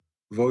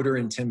voter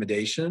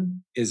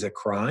intimidation is a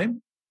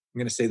crime. I'm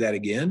going to say that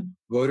again.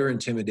 Voter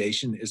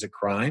intimidation is a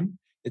crime.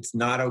 It's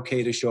not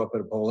okay to show up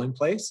at a polling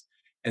place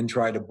and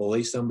try to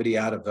bully somebody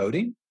out of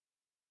voting.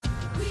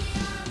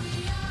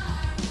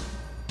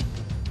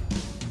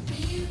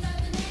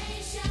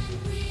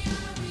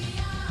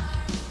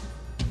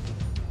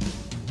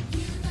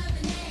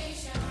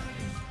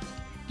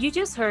 You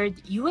just heard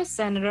U.S.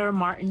 Senator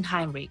Martin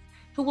Heinrich,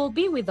 who will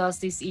be with us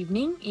this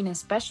evening in a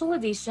special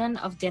edition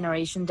of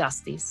Generation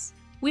Justice.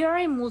 We are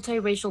a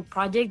multiracial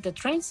project that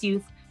trains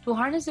youth to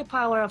harness the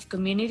power of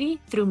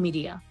community through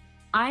media.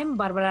 I'm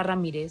Barbara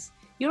Ramirez,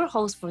 your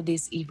host for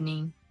this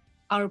evening.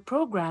 Our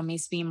program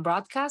is being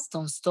broadcast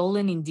on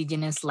stolen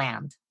Indigenous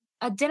land.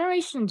 At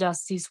Generation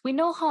Justice, we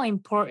know how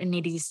important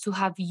it is to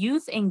have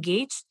youth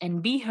engaged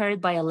and be heard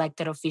by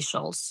elected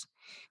officials.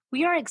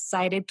 We are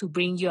excited to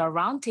bring you a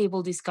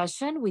roundtable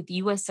discussion with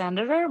U.S.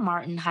 Senator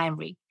Martin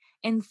Heinrich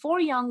and 4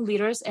 young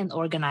leaders and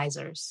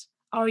organizers.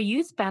 Our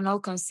youth panel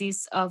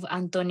consists of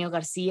Antonio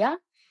Garcia,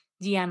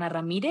 Gianna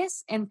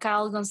Ramirez, and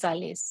Kyle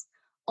Gonzalez,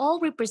 all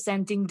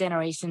representing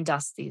Generation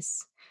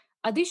Justice.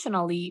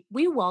 Additionally,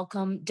 we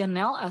welcome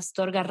Janelle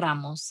Astorga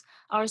Ramos,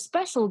 our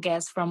special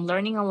guest from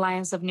Learning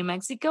Alliance of New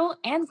Mexico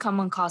and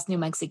Common Cause New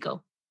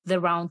Mexico. The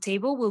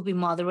roundtable will be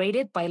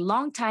moderated by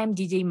longtime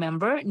DJ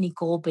member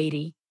Nicole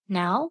Beatty.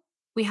 Now,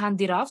 we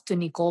hand it off to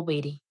Nicole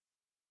Beatty.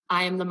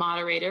 I am the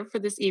moderator for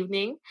this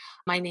evening.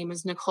 My name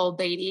is Nicole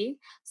Beatty.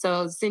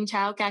 So, Xin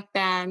Chao Gak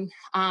Ban,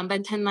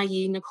 Benten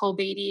Lai Nicole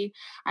Beatty.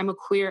 I'm a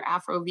queer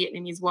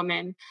Afro-Vietnamese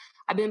woman.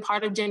 I've been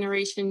part of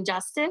Generation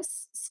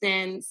Justice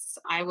since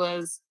I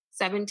was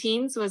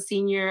 17, so a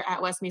senior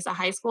at West Mesa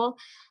High School.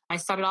 I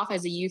started off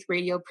as a youth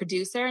radio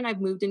producer, and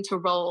I've moved into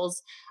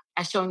roles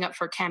as showing up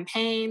for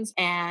campaigns,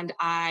 and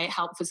I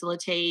help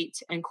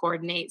facilitate and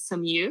coordinate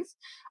some youth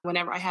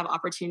whenever I have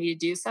opportunity to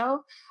do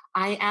so.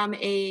 I am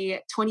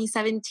a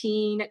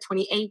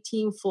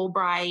 2017-2018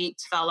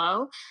 Fulbright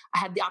Fellow. I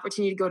had the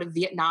opportunity to go to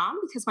Vietnam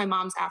because my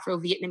mom's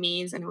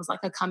Afro-Vietnamese, and it was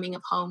like a coming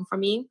of home for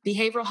me.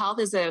 Behavioral health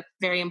is a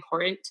very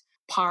important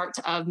part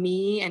of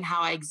me and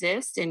how I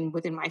exist and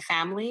within my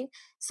family.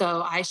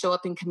 So I show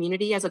up in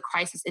community as a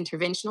crisis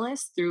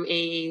interventionist through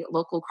a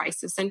local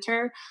crisis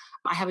center.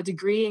 I have a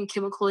degree in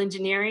chemical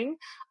engineering,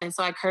 and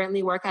so I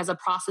currently work as a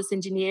process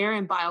engineer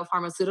in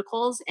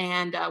biopharmaceuticals,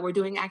 and we're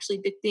doing actually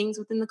big things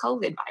within the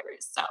COVID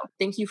virus. So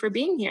thank you for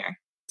being here.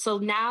 So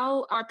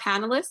now our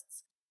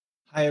panelists.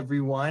 Hi,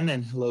 everyone,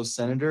 and hello,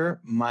 Senator.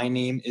 My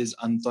name is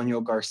Antonio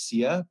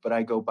Garcia, but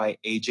I go by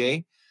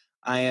AJ.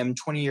 I am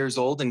 20 years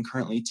old and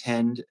currently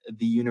attend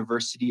the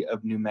University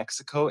of New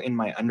Mexico in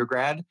my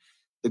undergrad.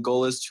 The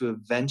goal is to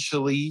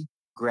eventually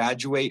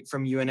graduate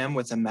from UNM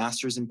with a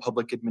master's in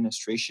public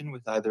administration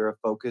with either a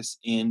focus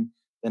in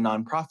the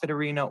nonprofit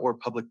arena or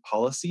public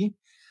policy.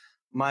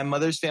 My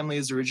mother's family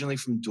is originally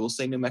from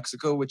Dulce, New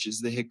Mexico, which is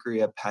the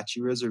Hickory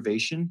Apache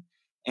Reservation.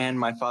 And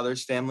my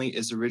father's family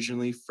is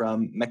originally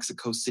from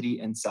Mexico City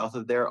and south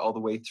of there all the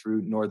way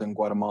through northern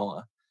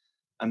Guatemala.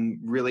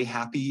 I'm really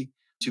happy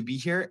to be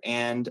here.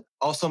 And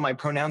also my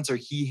pronouns are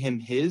he, him,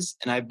 his.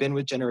 And I've been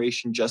with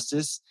Generation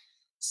Justice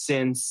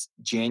since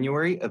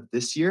January of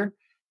this year.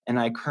 And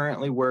I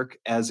currently work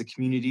as a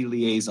community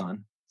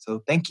liaison.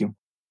 So thank you.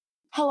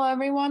 Hello,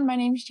 everyone. My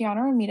name is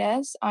Gianna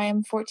Ramirez. I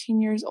am 14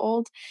 years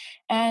old,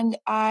 and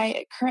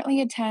I currently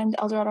attend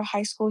El Dorado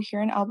High School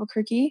here in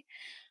Albuquerque.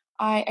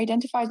 I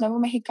identify as Nuevo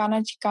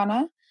Mexicana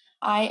Chicana.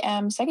 I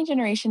am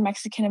second-generation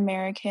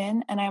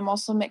Mexican-American, and I am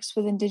also mixed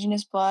with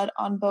Indigenous blood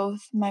on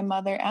both my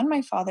mother and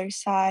my father's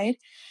side.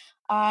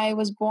 I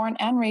was born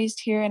and raised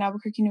here in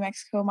Albuquerque, New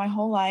Mexico my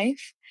whole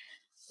life.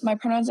 My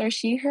pronouns are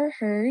she, her,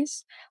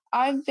 hers.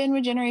 I've been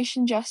with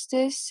Generation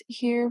Justice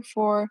here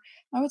for,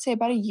 I would say,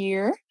 about a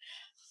year.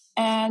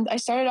 And I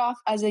started off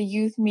as a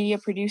youth media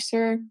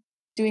producer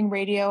doing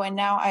radio, and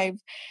now I've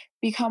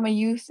become a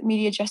youth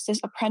media justice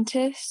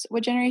apprentice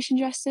with Generation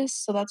Justice.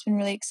 So that's been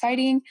really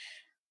exciting.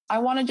 I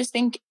want to just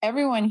thank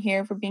everyone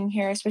here for being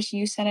here, especially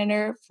you,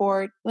 Senator,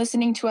 for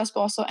listening to us,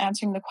 but also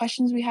answering the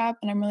questions we have.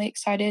 And I'm really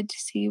excited to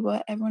see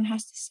what everyone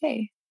has to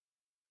say.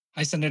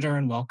 Hi, Senator,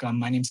 and welcome.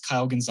 My name's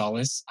Kyle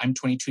Gonzalez. I'm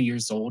 22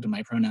 years old, and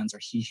my pronouns are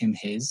he, him,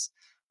 his.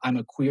 I'm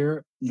a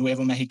queer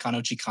Nuevo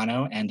Mexicano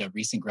Chicano and a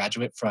recent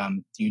graduate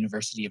from the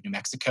University of New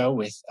Mexico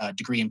with a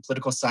degree in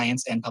political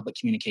science and public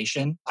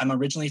communication. I'm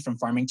originally from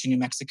Farmington, New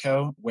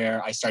Mexico,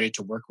 where I started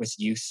to work with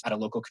youth at a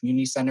local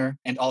community center.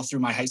 And all through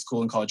my high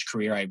school and college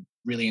career, I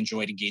really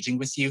enjoyed engaging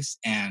with youth,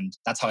 and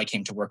that's how I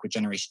came to work with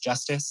Generation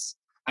Justice.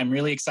 I'm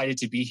really excited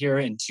to be here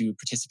and to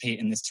participate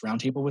in this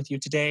roundtable with you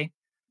today,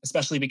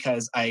 especially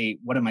because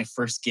one of my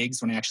first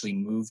gigs when I actually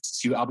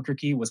moved to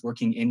Albuquerque was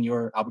working in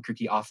your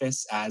Albuquerque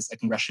office as a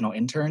congressional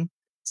intern.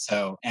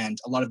 And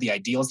a lot of the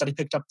ideals that I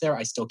picked up there,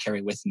 I still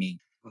carry with me.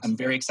 I'm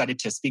very excited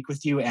to speak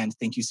with you, and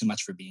thank you so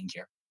much for being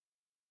here.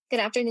 Good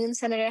afternoon,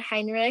 Senator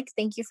Heinrich.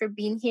 Thank you for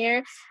being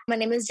here. My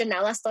name is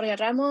Janela Astorga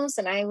Ramos,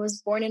 and I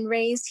was born and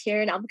raised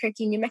here in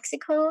Albuquerque, New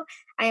Mexico.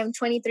 I am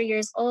 23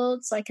 years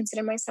old, so I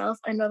consider myself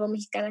a Nuevo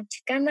Mexicana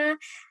Chicana.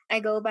 I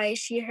go by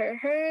she, her,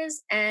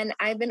 hers, and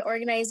I've been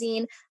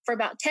organizing for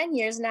about 10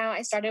 years now.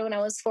 I started when I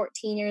was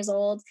 14 years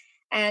old,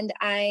 and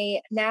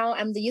I now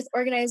am the youth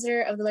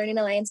organizer of the Learning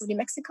Alliance of New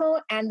Mexico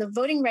and the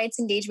voting rights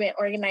engagement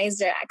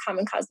organizer at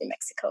Common Cause New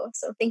Mexico.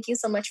 So thank you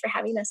so much for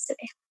having us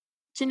today.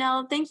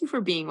 Janelle, thank you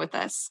for being with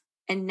us.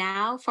 And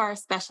now for our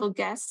special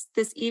guest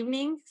this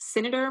evening,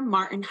 Senator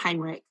Martin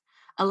Heinrich.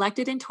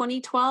 Elected in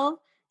 2012,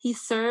 he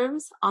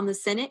serves on the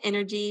Senate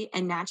Energy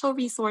and Natural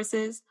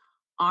Resources,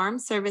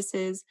 Armed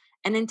Services,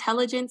 and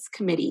Intelligence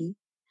Committee,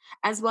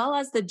 as well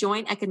as the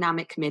Joint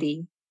Economic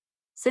Committee.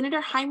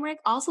 Senator Heinrich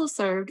also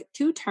served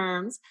 2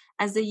 terms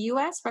as the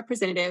U.S.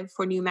 Representative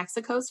for New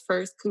Mexico's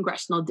 1st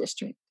Congressional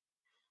District.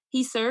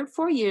 He served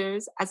 4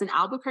 years as an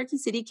Albuquerque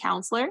City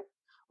Councilor,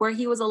 where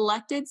he was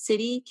elected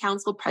City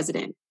Council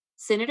President.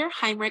 Senator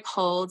Heinrich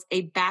holds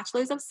a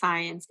Bachelor's of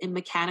Science in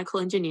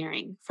Mechanical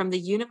Engineering from the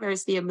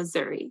University of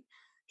Missouri.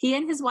 He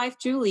and his wife,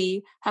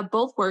 Julie, have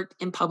both worked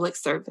in public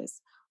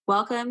service.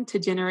 Welcome to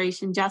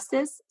Generation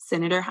Justice,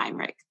 Senator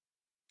Heinrich.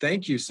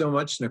 Thank you so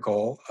much,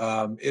 Nicole.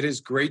 It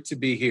is great to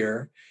be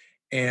here.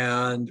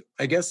 And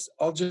I guess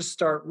I'll just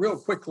start real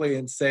quickly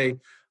and say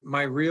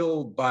my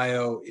real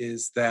bio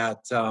is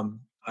that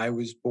I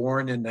was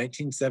born in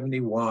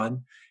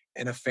 1971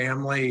 in a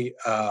family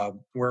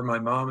where my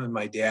mom and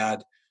my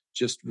dad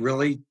just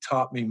really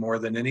taught me more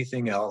than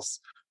anything else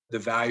the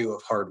value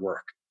of hard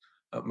work.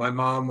 My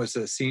mom was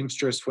a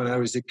seamstress when I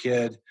was a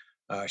kid.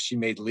 She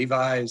made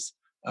Levi's.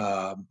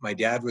 My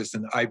dad was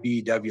an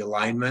IBEW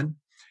lineman.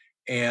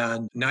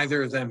 And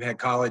neither of them had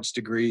college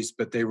degrees,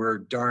 but they were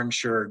darn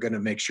sure going to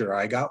make sure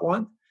I got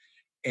one.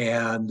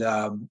 And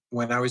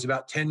when I was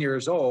about 10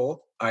 years old,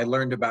 I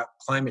learned about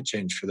climate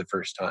change for the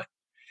first time.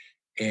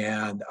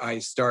 And I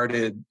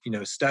started,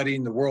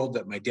 studying the world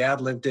that my dad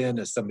lived in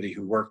as somebody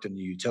who worked in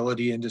the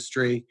utility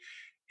industry,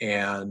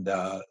 and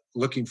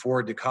looking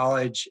forward to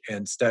college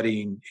and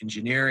studying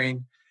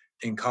engineering.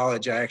 In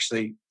college, I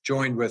actually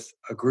joined with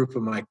a group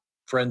of my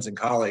friends and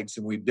colleagues,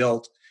 and we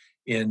built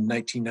in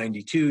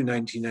 1992,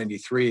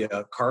 1993,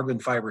 a carbon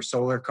fiber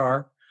solar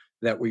car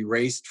that we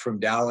raced from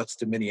Dallas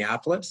to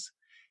Minneapolis.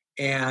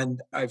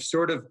 And I've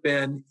sort of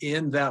been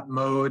in that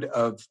mode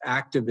of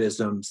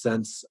activism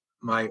since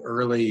my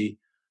early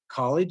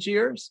college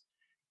years.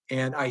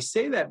 And I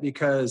say that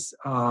because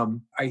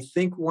I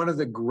think one of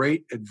the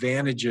great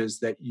advantages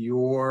that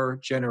your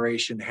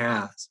generation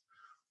has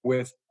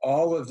with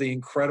all of the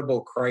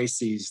incredible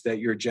crises that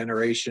your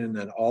generation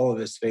and all of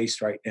us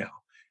face right now,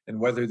 and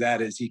whether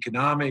that is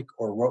economic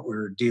or what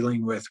we're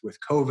dealing with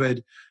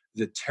COVID,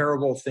 the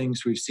terrible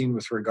things we've seen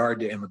with regard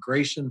to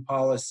immigration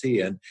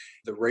policy and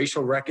the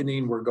racial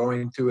reckoning we're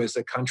going through as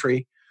a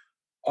country,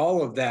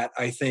 all of that,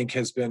 I think,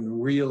 has been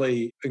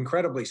really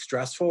incredibly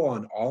stressful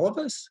on all of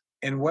us.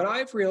 And what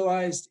I've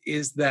realized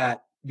is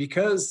that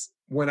because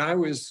when I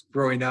was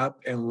growing up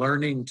and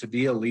learning to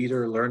be a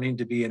leader, learning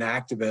to be an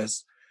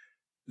activist,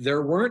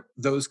 there weren't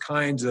those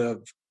kinds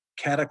of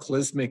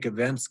cataclysmic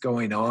events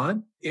going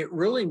on. It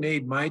really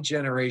made my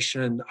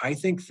generation, I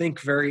think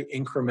very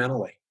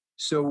incrementally.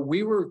 So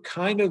we were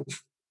kind of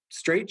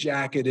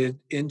straitjacketed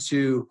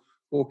into,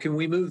 well, can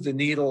we move the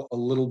needle a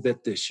little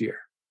bit this year?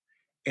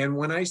 And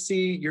when I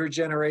see your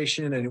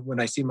generation and when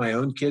I see my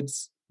own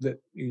kids that,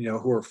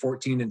 who are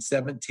 14 and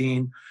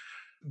 17,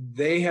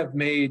 they have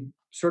made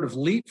sort of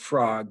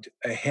leapfrogged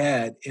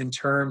ahead in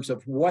terms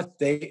of what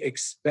they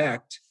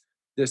expect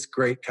this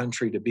great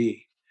country to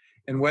be.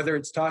 And whether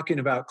it's talking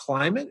about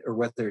climate or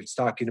whether it's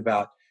talking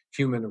about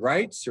human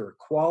rights or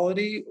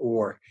equality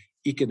or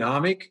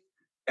economic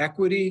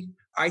equity,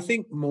 I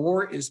think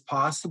more is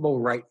possible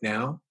right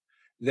now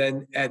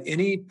than at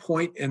any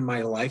point in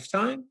my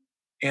lifetime.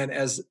 And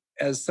as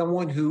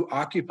someone who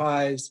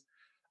occupies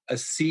a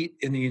seat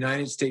in the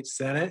United States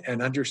Senate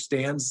and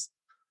understands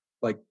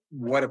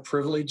what a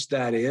privilege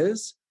that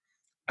is,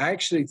 I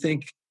actually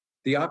think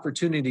the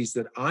opportunities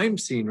that I'm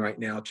seeing right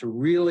now to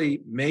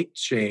really make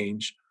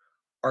change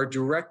are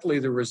directly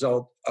the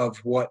result of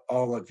what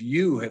all of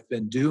you have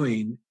been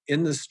doing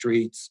in the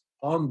streets,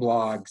 on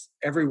blogs,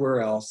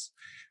 everywhere else,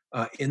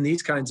 in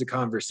these kinds of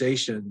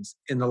conversations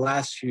in the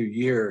last few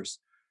years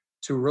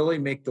to really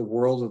make the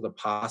world of the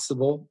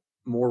possible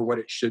more what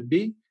it should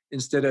be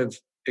instead of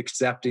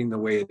accepting the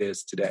way it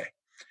is today.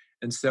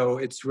 And so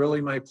it's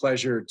really my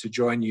pleasure to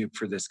join you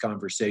for this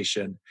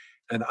conversation.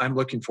 And I'm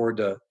looking forward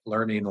to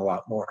learning a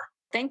lot more.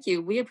 Thank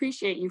you. We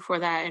appreciate you for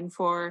that and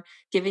for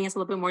giving us a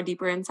little bit more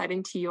deeper insight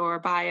into your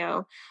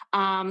bio.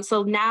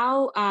 So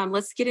now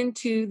let's get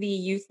into the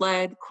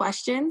youth-led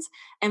questions.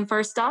 And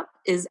first up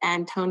is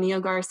Antonio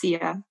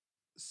Garcia.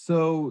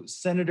 So,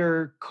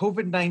 Senator,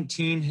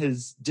 COVID-19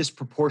 has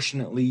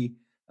disproportionately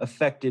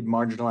affected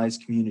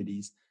marginalized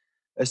communities,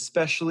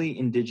 especially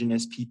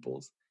Indigenous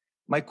peoples.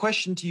 My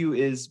question to you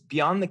is,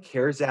 beyond the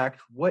CARES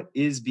Act, what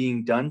is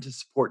being done to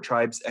support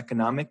tribes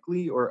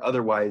economically or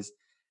otherwise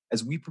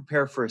as we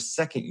prepare for a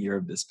second year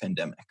of this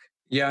pandemic?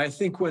 Yeah, I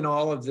think when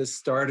all of this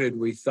started,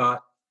 we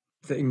thought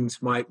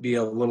things might be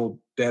a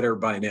little better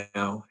by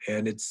now,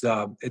 and it's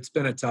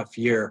been a tough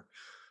year.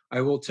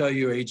 I will tell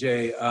you,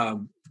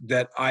 AJ,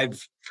 that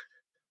I've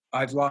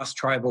I've lost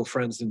tribal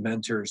friends and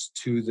mentors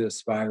to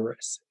this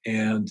virus.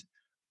 And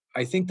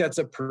I think that's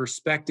a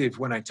perspective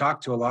when I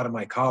talk to a lot of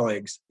my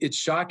colleagues. It's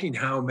shocking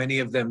how many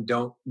of them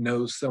don't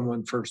know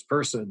someone first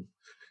person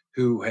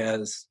who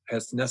has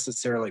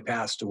necessarily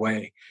passed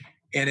away.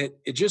 And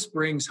it just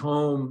brings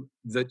home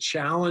the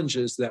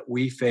challenges that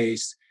we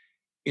face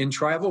in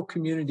tribal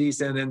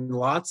communities and in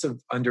lots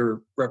of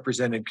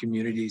underrepresented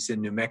communities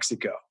in New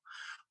Mexico,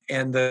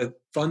 and the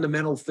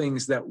fundamental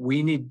things that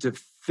we need to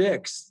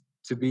fix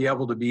to be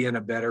able to be in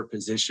a better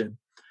position.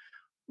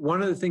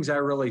 One of the things I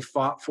really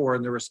fought for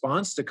in the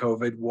response to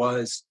COVID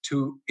was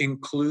to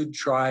include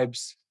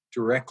tribes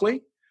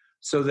directly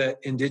so that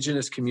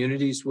indigenous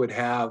communities would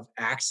have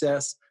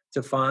access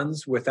to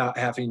funds without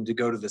having to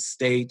go to the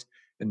state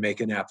and make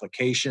an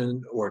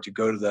application or to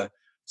go to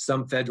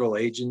some federal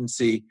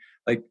agency.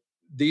 Like,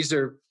 these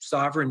are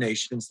sovereign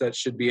nations that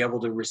should be able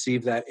to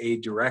receive that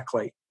aid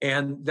directly.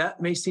 And that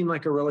may seem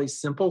like a really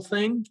simple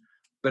thing,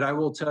 but I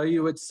will tell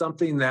you it's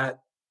something that,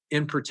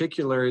 in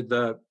particular,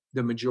 the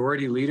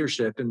majority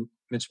leadership and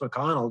Mitch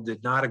McConnell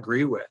did not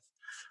agree with.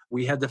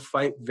 We had to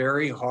fight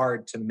very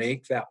hard to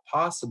make that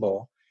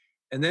possible.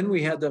 And then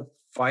we had to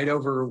fight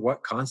over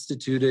what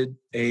constituted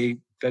a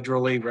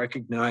federally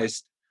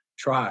recognized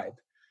tribe.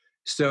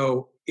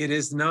 So it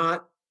is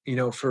not,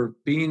 for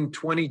being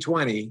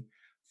 2020,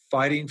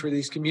 fighting for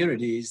these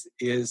communities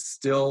is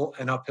still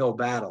an uphill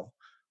battle.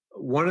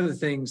 One of the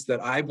things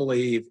that I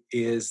believe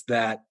is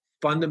that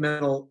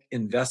fundamental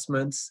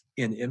investments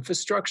in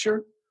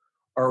infrastructure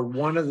are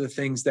one of the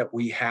things that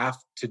we have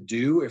to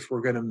do if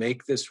we're going to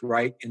make this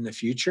right in the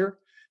future.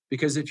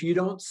 Because if you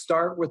don't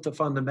start with the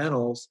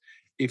fundamentals,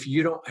 if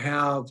you don't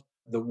have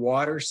the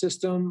water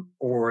system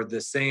or the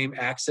same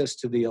access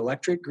to the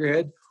electric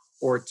grid,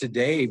 or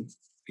today,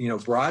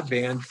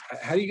 broadband,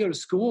 how do you go to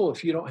school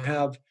if you don't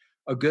have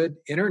a good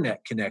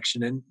internet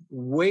connection? And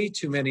way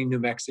too many New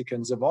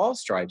Mexicans of all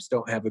stripes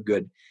don't have a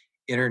good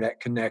internet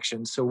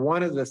connection. So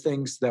one of the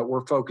things that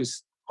we're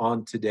focused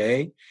on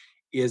today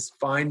is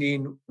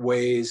finding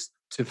ways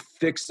to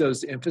fix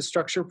those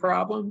infrastructure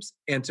problems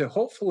and to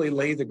hopefully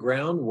lay the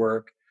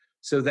groundwork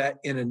so that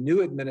in a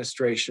new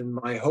administration,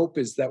 my hope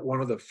is that one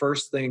of the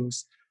first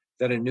things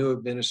that a new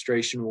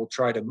administration will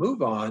try to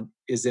move on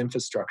is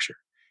infrastructure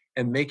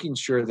and making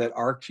sure that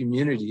our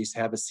communities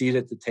have a seat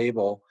at the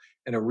table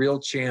and a real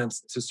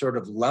chance to sort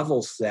of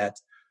level set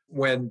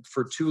when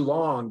for too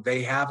long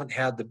they haven't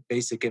had the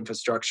basic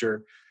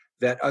infrastructure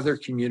that other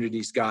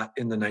communities got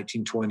in the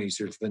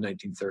 1920s or the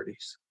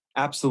 1930s.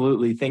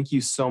 Absolutely. Thank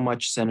you so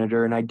much,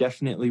 Senator. And I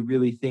definitely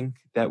really think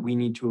that we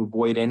need to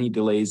avoid any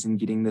delays in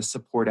getting this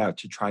support out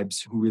to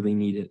tribes who really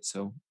need it.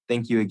 So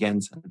thank you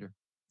again, Senator.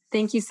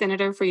 Thank you,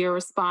 Senator, for your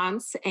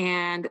response.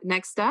 And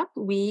next up,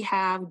 we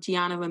have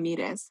Gianna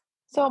Ramirez.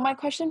 So my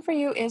question for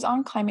you is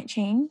on climate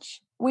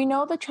change. We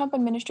know the Trump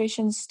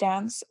administration's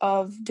stance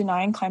of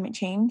denying climate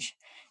change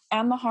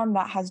and the harm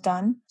that has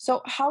done.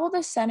 So how will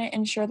the Senate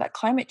ensure that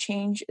climate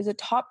change is a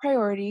top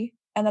priority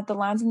and that the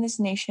lands in this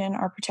nation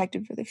are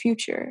protected for the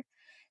future?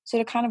 So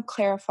to kind of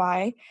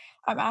clarify,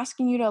 I'm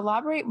asking you to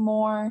elaborate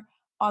more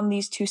on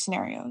these two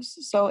scenarios.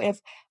 So if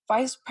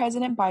Vice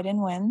President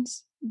Biden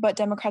wins, but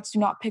Democrats do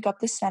not pick up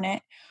the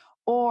Senate,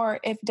 or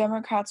if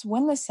Democrats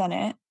win the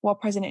Senate while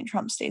President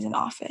Trump stays in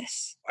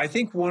office? I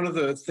think one of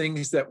the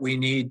things that we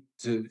need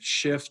to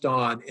shift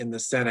on in the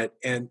Senate,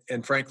 and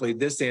frankly,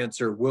 this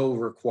answer will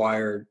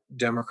require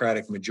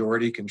Democratic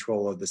majority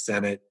control of the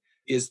Senate,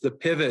 is the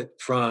pivot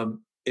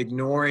from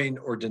ignoring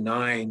or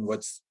denying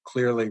what's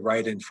clearly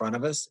right in front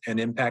of us and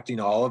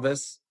impacting all of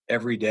us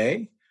every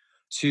day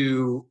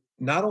to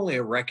not only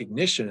a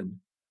recognition,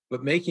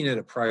 but making it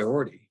a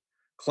priority.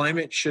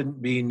 Climate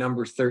shouldn't be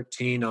number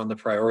 13 on the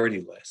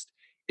priority list.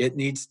 It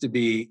needs to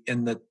be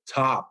in the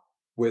top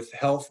with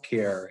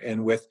healthcare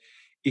and with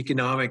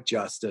economic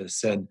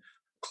justice, and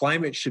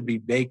climate should be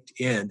baked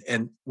in.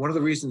 And one of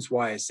the reasons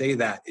why I say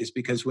that is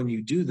because when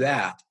you do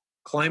that,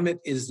 climate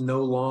is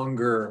no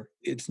longer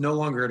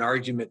an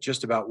argument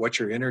just about what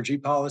your energy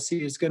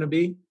policy is going to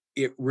be.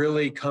 It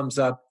really comes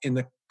up in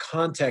the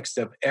context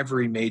of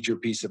every major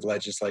piece of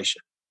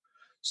legislation.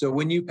 So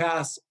when you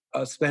pass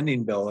a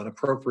spending bill, an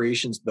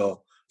appropriations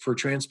bill for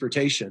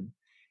transportation,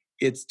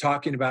 it's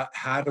talking about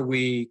how do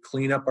we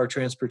clean up our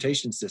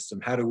transportation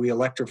system? How do we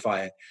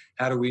electrify it?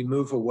 How do we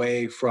move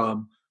away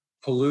from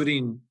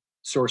polluting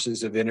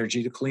sources of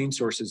energy to clean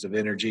sources of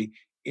energy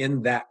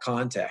in that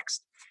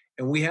context?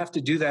 And we have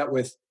to do that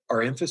with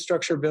our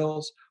infrastructure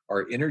bills,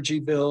 our energy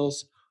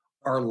bills,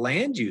 our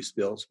land use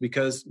bills,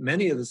 because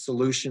many of the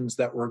solutions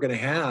that we're going to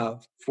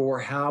have for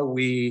how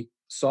we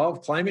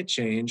solve climate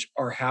change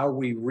are how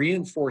we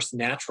reinforce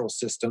natural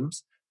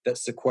systems that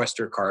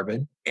sequester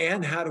carbon,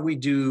 and how do we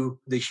do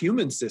the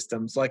human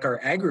systems like our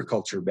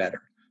agriculture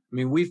better? I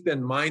mean, we've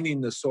been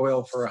mining the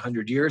soil for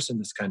 100 years in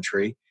this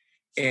country,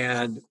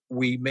 and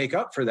we make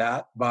up for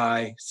that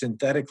by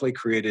synthetically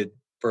created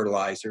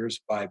fertilizers,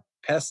 by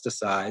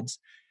pesticides,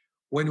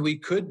 when we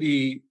could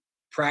be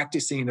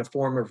practicing a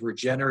form of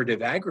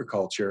regenerative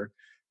agriculture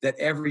that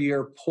every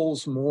year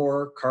pulls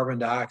more carbon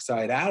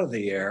dioxide out of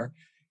the air,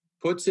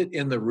 puts it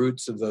in the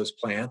roots of those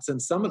plants,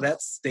 and some of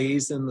that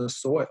stays in the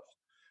soil.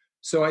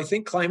 So I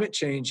think climate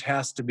change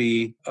has to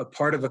be a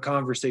part of a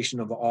conversation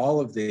of all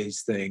of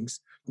these things,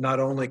 not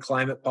only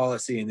climate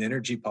policy and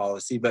energy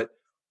policy, but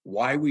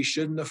why we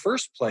should in the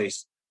first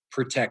place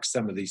protect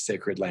some of these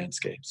sacred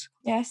landscapes.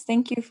 Yes,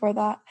 thank you for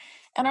that.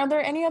 And are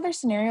there any other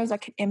scenarios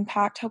that could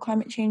impact how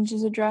climate change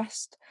is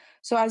addressed?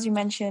 So as you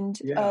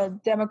mentioned,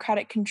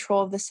 democratic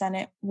control of the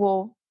Senate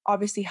will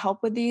obviously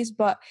help with these,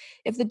 but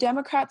if the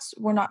Democrats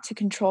were not to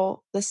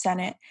control the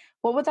Senate,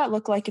 what would that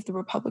look like if the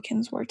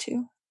Republicans were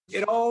to?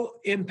 It all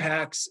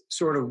impacts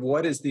sort of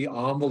what is the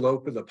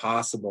envelope of the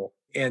possible.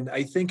 And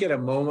I think at a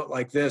moment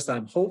like this,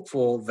 I'm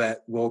hopeful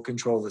that we'll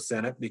control the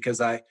Senate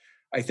because I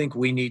think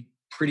we need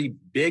pretty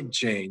big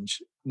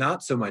change,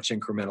 not so much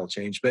incremental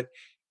change. But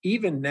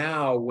even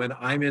now, when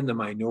I'm in the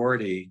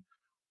minority,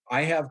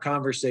 I have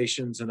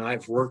conversations and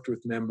I've worked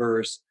with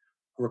members,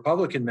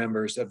 Republican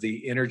members of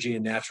the Energy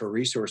and Natural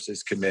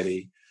Resources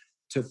Committee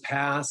to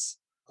pass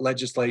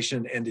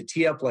legislation and to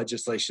tee up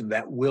legislation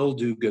that will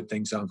do good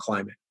things on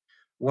climate.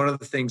 One of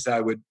the things I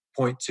would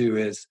point to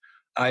is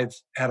I've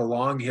had a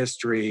long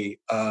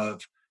history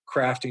of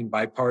crafting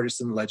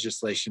bipartisan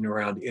legislation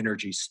around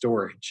energy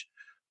storage.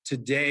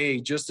 Today,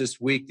 just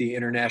this week, the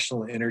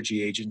International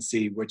Energy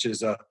Agency, which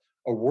is a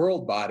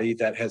world body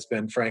that has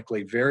been,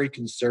 frankly, very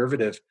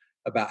conservative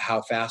about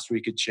how fast we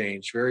could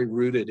change, very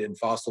rooted in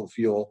fossil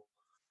fuel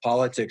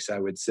politics, I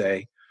would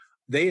say,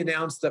 they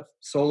announced that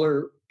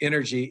solar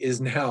energy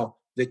is now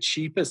the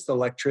cheapest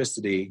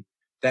electricity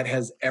that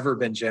has ever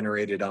been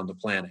generated on the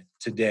planet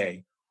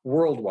today,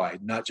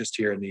 worldwide, not just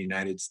here in the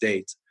United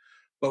States.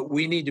 But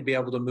we need to be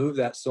able to move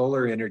that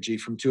solar energy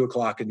from 2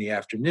 o'clock in the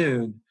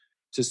afternoon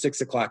to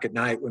 6 o'clock at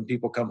night when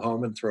people come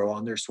home and throw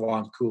on their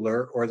swamp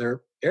cooler or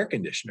their air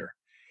conditioner.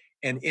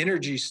 And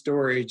energy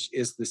storage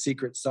is the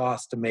secret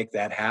sauce to make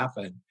that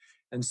happen.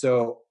 And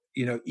so,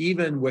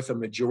 even with a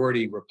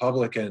majority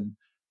Republican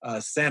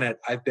Senate,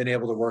 I've been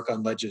able to work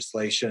on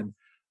legislation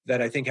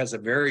that I think has a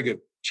very good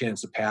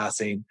chance of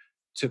passing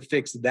to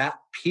fix that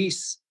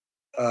piece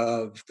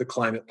of the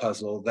climate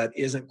puzzle that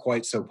isn't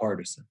quite so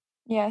partisan.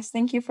 Yes,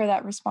 thank you for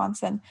that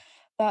response and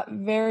that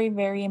very,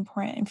 very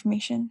important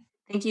information.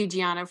 Thank you,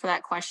 Gianna, for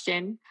that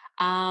question.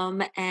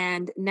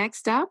 And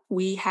next up,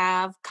 we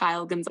have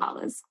Kyle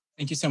Gonzalez.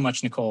 Thank you so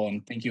much, Nicole,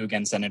 and thank you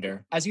again,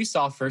 Senator. As you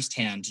saw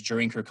firsthand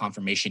during her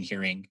confirmation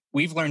hearing,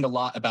 we've learned a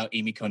lot about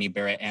Amy Coney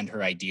Barrett and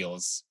her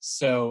ideals.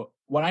 So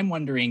what I'm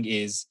wondering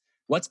is,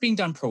 what's being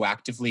done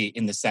proactively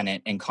in the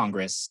Senate and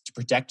Congress to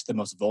protect the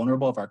most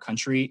vulnerable of our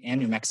country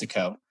and New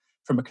Mexico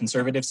from a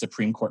conservative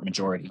Supreme Court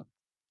majority?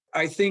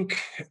 I think,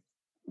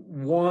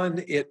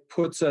 one, it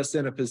puts us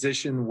in a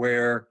position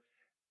where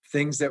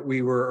things that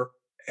we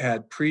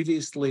had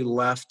previously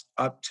left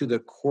up to the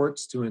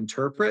courts to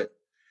interpret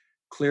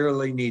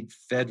clearly need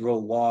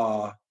federal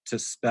law to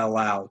spell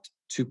out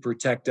to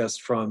protect us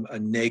from a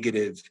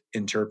negative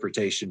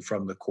interpretation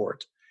from the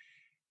court.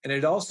 And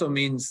it also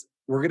means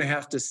we're going to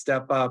have to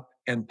step up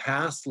and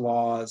pass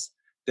laws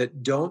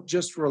that don't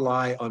just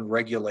rely on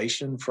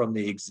regulation from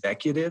the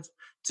executive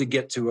to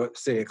get to,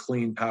 say, a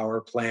clean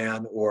power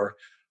plan or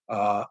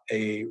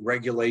a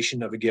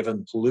regulation of a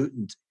given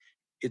pollutant.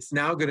 It's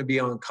now going to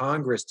be on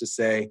Congress to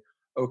say,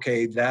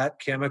 okay, that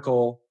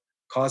chemical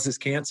causes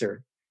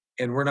cancer,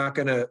 and we're not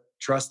going to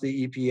trust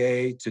the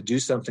EPA to do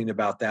something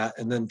about that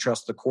and then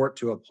trust the court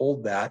to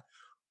uphold that.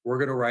 We're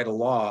going to write a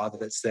law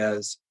that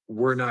says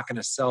we're not going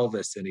to sell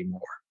this anymore.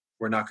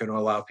 We're not going to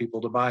allow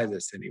people to buy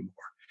this anymore.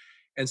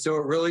 And so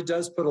it really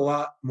does put a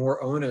lot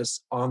more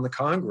onus on the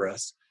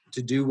Congress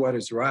to do what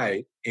is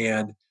right.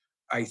 And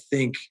I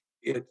think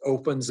it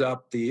opens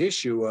up the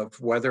issue of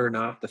whether or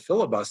not the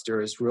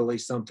filibuster is really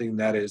something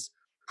that is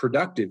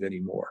productive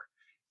anymore,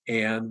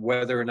 and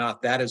whether or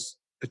not that is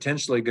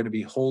potentially going to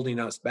be holding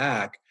us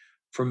back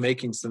from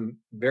making some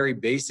very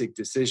basic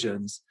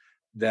decisions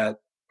that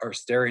are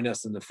staring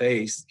us in the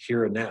face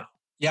here and now.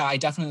 Yeah, I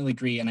definitely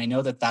agree. And I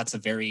know that that's a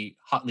very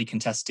hotly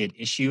contested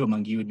issue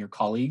among you and your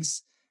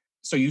colleagues.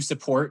 So you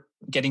support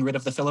getting rid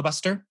of the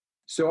filibuster?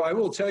 So I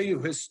will tell you,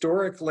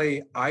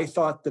 historically, I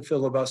thought the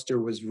filibuster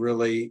was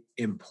really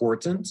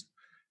important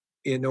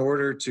in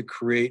order to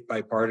create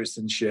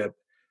bipartisanship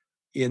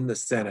in the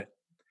Senate.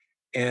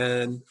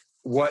 And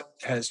what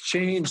has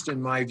changed,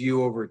 in my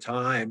view, over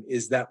time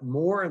is that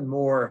more and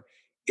more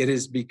it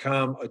has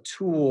become a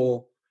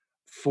tool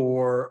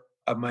for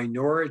a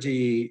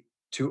minority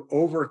to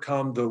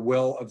overcome the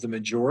will of the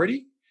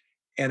majority.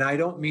 And I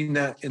don't mean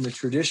that in the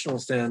traditional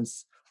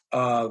sense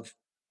of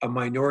a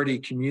minority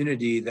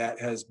community that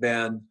has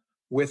been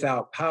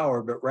without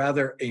power, but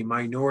rather a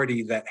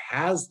minority that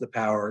has the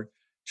power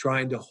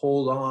trying to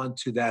hold on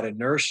to that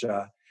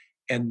inertia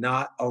and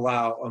not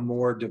allow a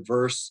more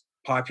diverse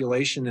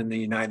population in the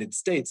United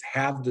States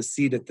have the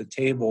seat at the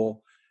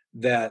table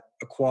that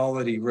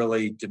equality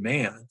really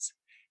demands.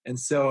 And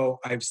so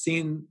I've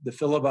seen the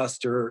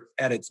filibuster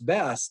at its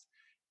best,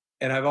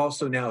 and I've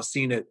also now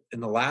seen it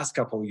in the last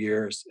couple of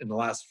years, in the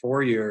last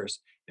 4 years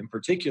in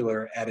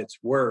particular, at its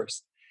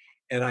worst.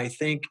 And I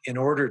think in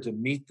order to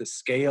meet the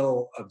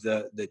scale of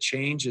the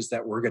changes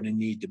that we're going to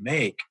need to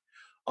make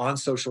on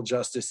social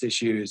justice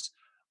issues,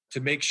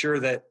 to make sure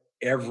that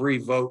every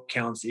vote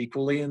counts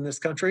equally in this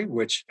country,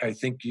 which I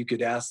think you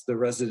could ask the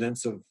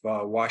residents of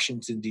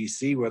Washington,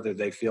 D.C., whether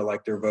they feel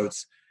like their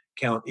votes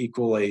count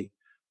equally.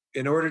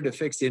 In order to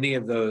fix any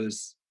of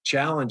those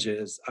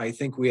challenges, I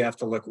think we have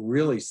to look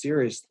really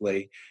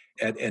seriously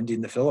at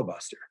ending the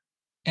filibuster.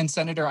 And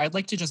Senator, I'd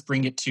like to just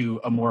bring it to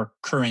a more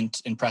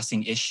current and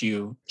pressing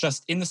issue.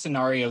 Just in the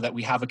scenario that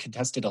we have a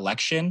contested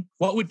election,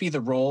 what would be the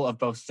role of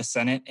both the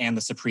Senate and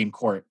the Supreme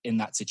Court in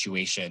that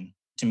situation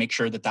to make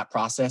sure that that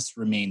process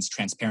remains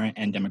transparent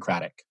and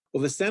democratic?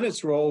 Well, the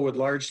Senate's role would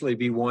largely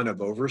be one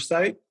of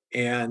oversight.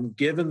 And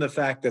given the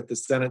fact that the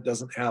Senate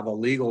doesn't have a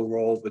legal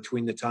role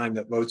between the time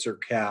that votes are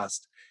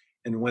cast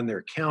and when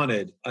they're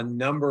counted, a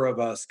number of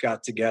us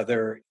got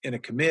together in a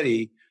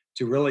committee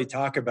to really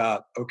talk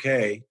about,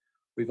 okay,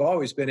 we've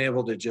always been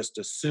able to just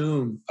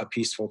assume a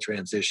peaceful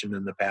transition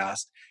in the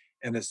past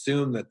and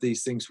assume that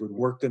these things would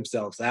work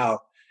themselves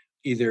out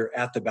either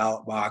at the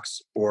ballot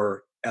box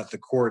or at the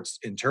courts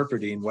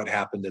interpreting what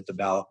happened at the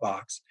ballot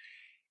box.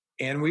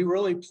 And we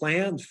really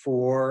planned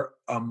for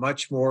a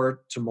much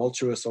more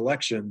tumultuous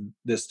election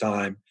this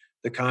time,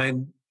 the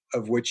kind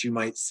of which you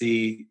might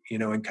see,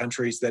 in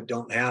countries that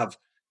don't have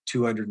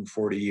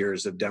 240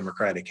 years of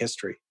democratic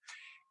history.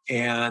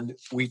 And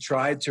we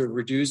tried to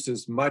reduce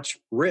as much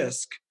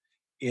risk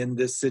in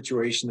this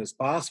situation as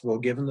possible,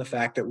 given the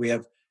fact that we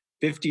have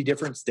 50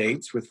 different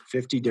states with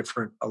 50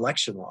 different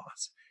election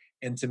laws,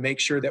 and to make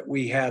sure that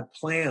we had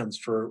plans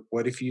for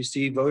what if you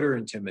see voter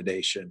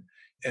intimidation.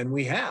 And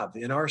we have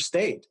in our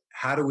state.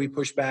 How do we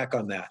push back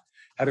on that?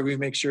 How do we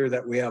make sure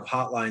that we have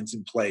hotlines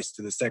in place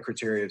to the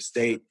Secretary of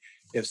State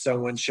if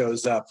someone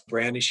shows up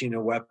brandishing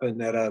a weapon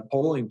at a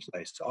polling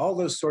place? All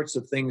those sorts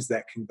of things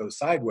that can go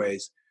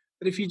sideways.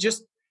 But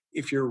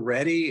if you're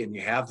ready and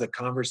you have the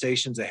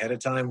conversations ahead of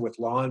time with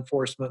law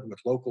enforcement and with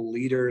local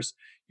leaders,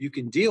 you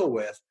can deal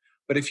with.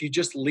 But if you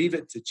just leave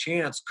it to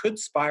chance, could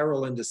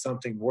spiral into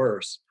something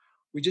worse.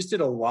 We just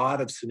did a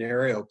lot of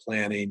scenario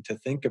planning to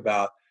think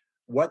about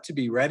what to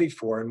be ready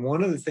for. And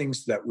one of the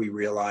things that we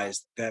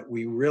realized that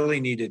we really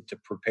needed to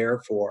prepare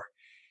for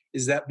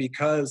is that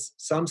because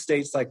some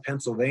states like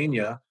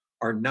Pennsylvania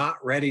are not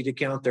ready to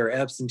count their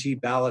absentee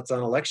ballots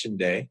on election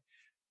day,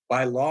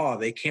 by law,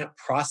 they can't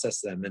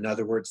process them. In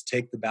other words,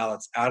 take the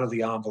ballots out of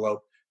the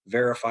envelope,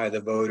 verify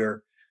the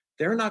voter.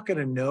 They're not going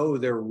to know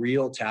their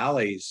real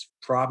tallies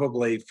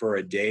probably for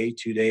a day,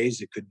 2 days.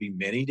 It could be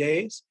many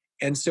days.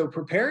 And so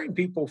preparing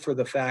people for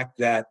the fact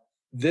that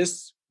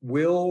this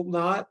will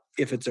not,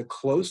 if it's a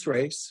close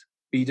race,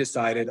 be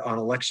decided on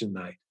election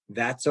night.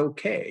 That's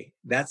okay.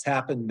 That's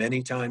happened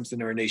many times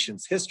in our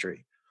nation's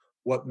history.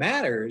 What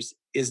matters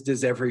is,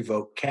 does every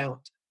vote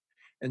count?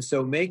 And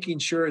so making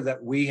sure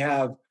that we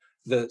have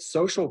the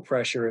social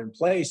pressure in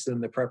place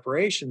and the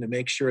preparation to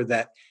make sure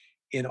that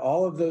in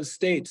all of those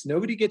states,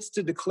 nobody gets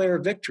to declare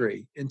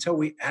victory until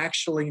we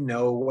actually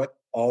know what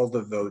all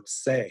the votes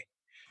say.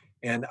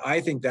 And I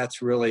think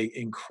that's really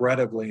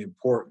incredibly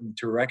important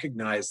to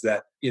recognize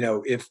that,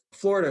 if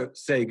Florida,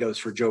 say, goes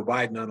for Joe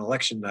Biden on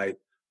election night,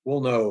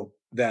 we'll know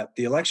that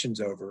the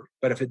election's over.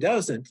 But if it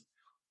doesn't,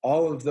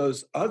 all of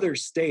those other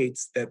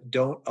states that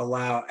don't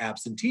allow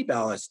absentee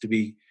ballots to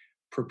be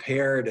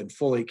prepared and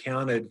fully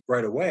counted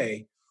right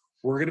away,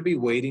 we're going to be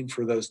waiting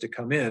for those to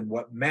come in.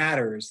 What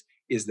matters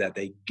is that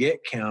they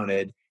get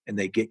counted and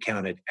they get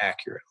counted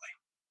accurately.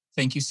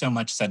 Thank you so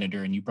much,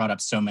 Senator. And you brought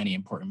up so many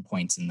important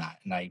points in that.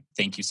 And I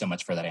thank you so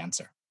much for that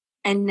answer.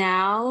 And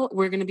now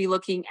we're going to be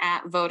looking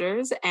at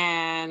voters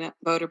and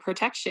voter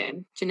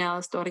protection. Janelle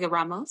Astorga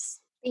Ramos.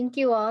 Thank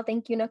you all.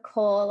 Thank you,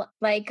 Nicole.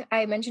 Like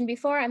I mentioned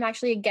before, I'm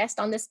actually a guest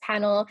on this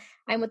panel.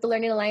 I'm with the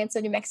Learning Alliance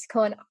of New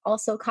Mexico and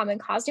also Common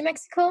Cause New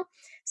Mexico.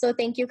 So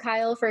thank you,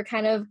 Kyle, for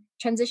kind of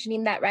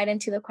transitioning that right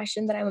into the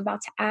question that I'm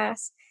about to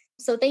ask.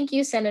 So thank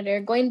you, Senator.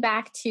 Going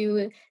back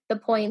to the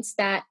points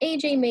that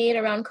AJ made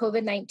around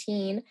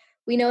COVID-19,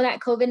 we know that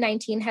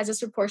COVID-19 has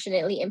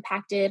disproportionately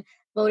impacted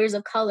voters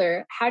of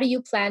color. How do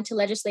you plan to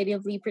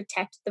legislatively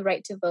protect the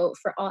right to vote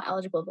for all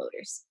eligible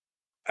voters?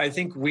 I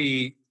think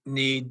we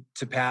need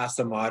to pass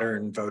a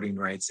modern Voting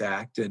Rights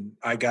Act. And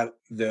I got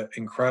the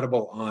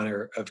incredible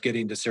honor of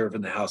getting to serve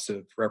in the House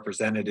of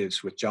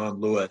Representatives with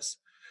John Lewis,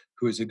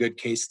 who is a good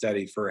case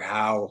study for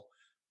how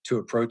to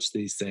approach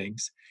these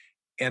things.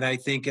 And I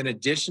think in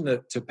addition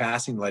to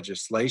passing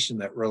legislation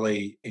that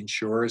really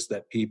ensures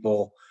that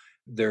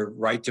their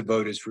right to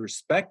vote is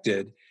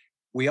respected,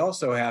 we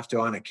also have to,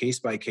 on a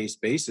case-by-case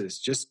basis,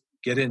 just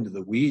get into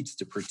the weeds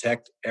to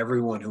protect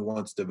everyone who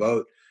wants to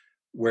vote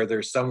where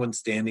there's someone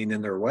standing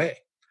in their way.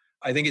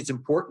 I think it's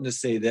important to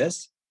say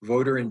this: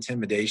 voter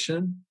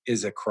intimidation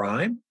is a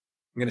crime.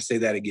 I'm going to say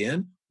that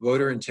again.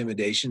 Voter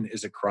intimidation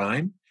is a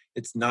crime.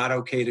 It's not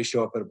okay to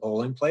show up at a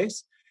polling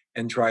place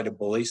and try to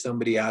bully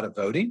somebody out of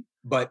voting.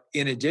 But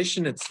in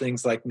addition, it's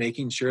things like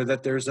making sure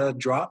that there's a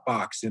drop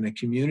box in a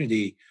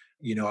community.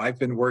 I've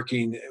been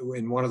working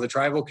in one of the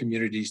tribal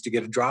communities to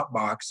get a drop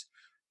box,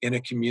 in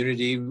a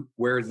community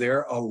where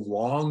they're a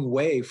long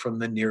way from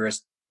the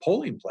nearest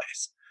polling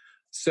place.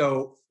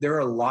 So there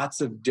are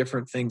lots of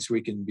different things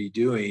we can be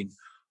doing.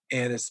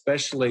 And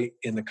especially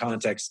in the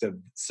context of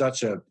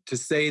to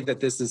say that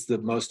this is the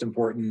most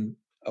important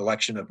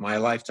election of my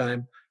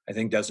lifetime, I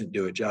think doesn't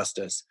do it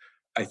justice.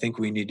 I think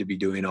we need to be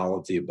doing all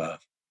of the above.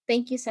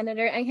 Thank you,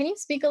 Senator. And can you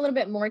speak a little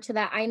bit more to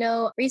that? I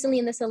know recently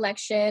in this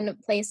election,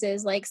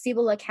 places like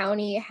Cibola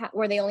County,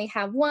 where they only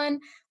have one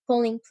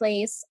polling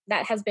place,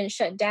 that has been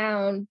shut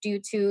down due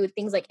to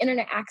things like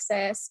internet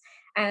access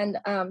and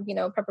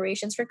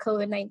preparations for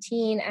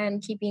COVID-19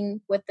 and keeping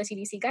with the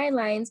CDC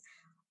guidelines.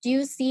 Do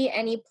you see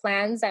any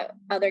plans that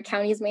other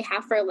counties may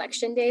have for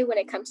Election Day when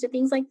it comes to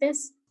things like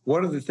this?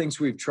 One of the things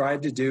we've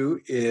tried to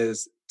do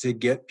is to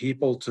get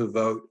people to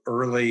vote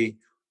early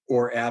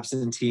or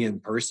absentee in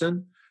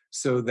person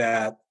so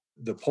that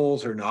the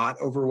polls are not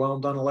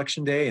overwhelmed on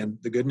Election Day. And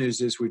the good news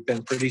is we've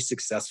been pretty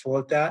successful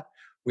at that.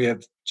 We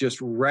have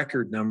just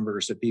record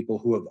numbers of people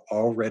who have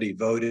already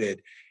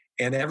voted.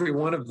 And every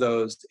one of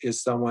those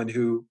is someone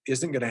who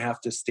isn't going to have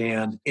to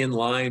stand in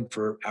line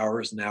for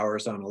hours and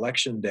hours on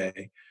Election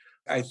Day.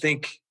 I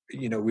think,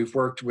 we've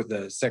worked with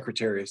the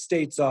Secretary of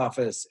State's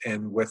office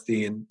and with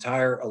the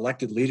entire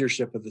elected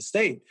leadership of the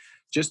state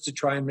just to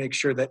try and make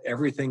sure that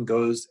everything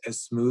goes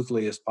as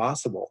smoothly as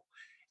possible.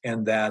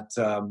 And that,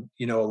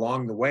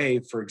 along the way,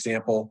 for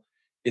example,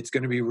 it's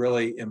going to be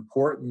really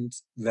important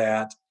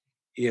that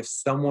if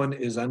someone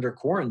is under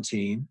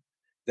quarantine,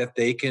 that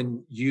they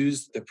can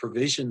use the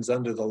provisions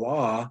under the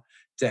law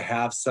to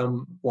have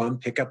someone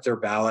pick up their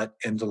ballot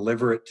and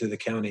deliver it to the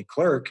county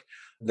clerk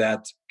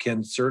that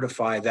can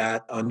certify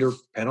that under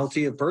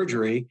penalty of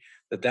perjury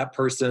that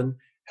person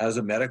has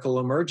a medical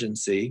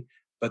emergency,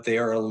 but they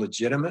are a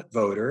legitimate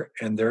voter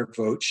and their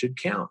vote should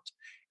count.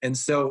 And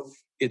so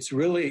it's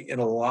really in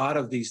a lot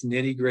of these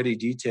nitty-gritty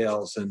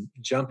details and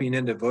jumping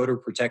into voter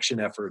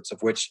protection efforts,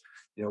 of which,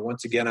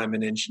 once again, I'm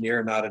an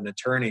engineer, not an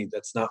attorney.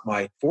 That's not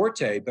my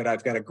forte, but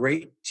I've got a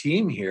great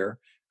team here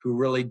who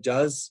really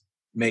does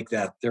make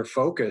that their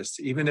focus,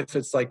 even if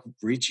it's like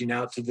reaching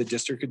out to the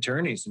district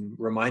attorneys and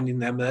reminding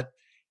them that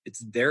it's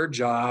their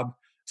job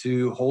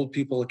to hold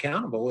people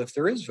accountable if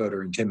there is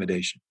voter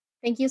intimidation.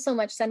 Thank you so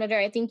much, Senator.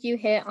 I think you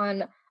hit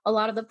on a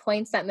lot of the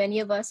points that many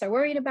of us are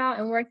worried about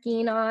and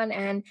working on.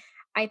 And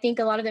I think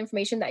a lot of the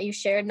information that you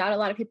shared, not a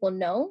lot of people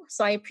know.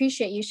 So I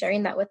appreciate you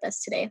sharing that with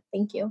us today.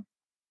 Thank you.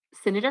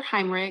 Senator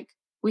Heinrich,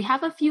 we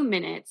have a few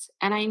minutes,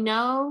 and I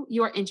know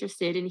you are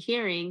interested in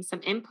hearing some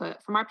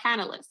input from our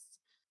panelists.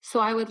 So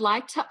I would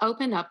like to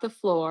open up the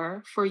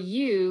floor for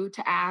you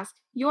to ask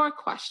your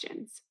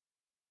questions.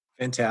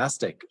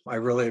 Fantastic. I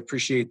really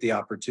appreciate the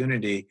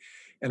opportunity.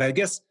 And I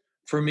guess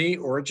for me,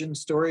 origin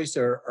stories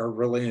are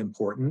really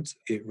important.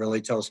 It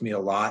really tells me a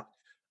lot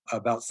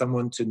about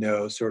someone to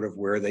know sort of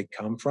where they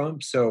come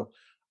from. So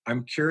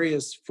I'm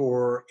curious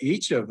for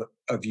each of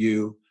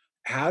you,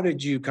 how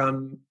did you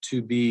come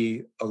to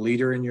be a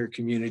leader in your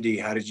community?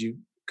 How did you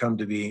come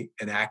to be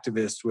an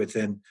activist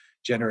within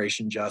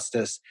Generation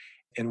Justice?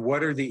 And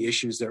what are the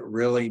issues that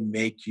really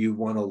make you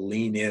want to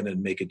lean in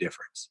and make a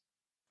difference?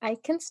 I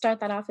can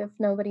start that off if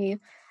nobody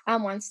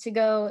wants to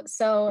go.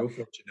 So, go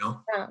for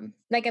it,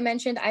 like I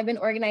mentioned, I've been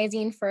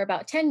organizing for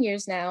about 10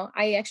 years now.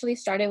 I actually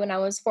started when I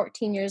was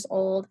 14 years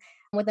old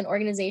with an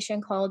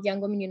organization called Young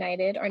Women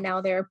United, or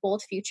now they're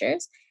Bold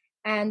Futures.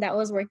 And that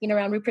was working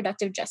around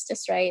reproductive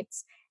justice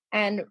rights.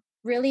 And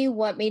really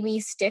what made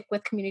me stick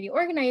with community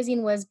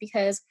organizing was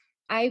because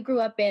I grew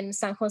up in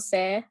San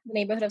Jose, the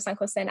neighborhood of San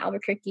Jose in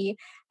Albuquerque,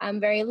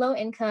 very low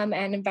income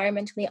and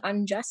environmentally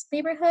unjust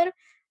neighborhood.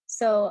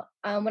 So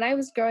when I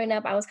was growing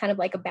up, I was kind of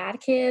like a bad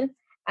kid.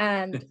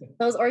 And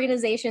those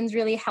organizations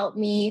really helped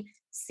me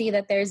see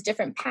that there's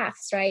different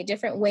paths, right?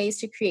 Different ways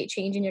to create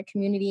change in your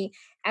community,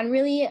 and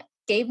really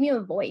gave me a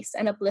voice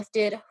and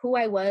uplifted who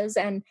I was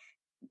and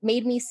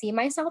made me see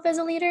myself as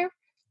a leader.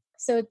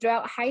 So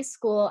throughout high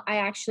school, I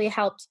actually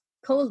helped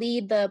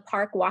co-lead the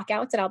park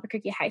walkouts at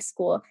Albuquerque High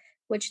School,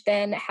 which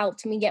then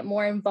helped me get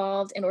more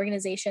involved in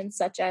organizations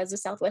such as the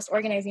Southwest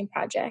Organizing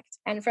Project.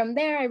 And from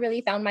there, I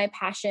really found my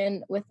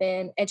passion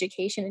within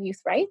education and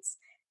youth rights.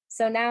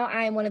 So now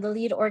I'm one of the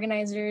lead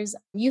organizers,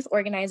 youth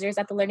organizers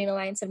at the Learning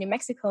Alliance of New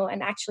Mexico,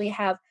 and actually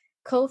have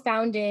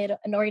co-founded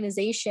an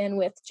organization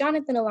with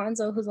Jonathan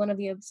Alonso, who's one of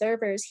the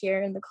observers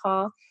here in the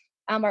call.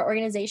 Our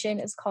organization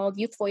is called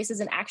Youth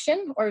Voices in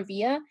Action, or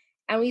VIA,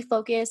 and we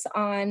focus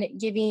on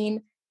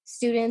giving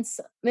students,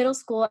 middle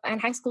school and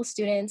high school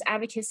students,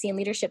 advocacy and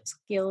leadership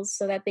skills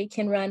so that they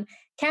can run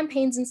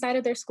campaigns inside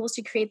of their schools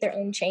to create their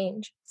own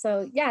change.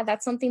 So yeah,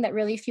 that's something that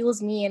really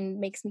fuels me and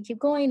makes me keep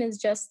going, is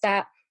just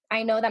that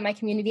I know that my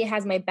community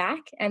has my back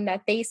and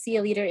that they see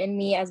a leader in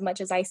me as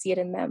much as I see it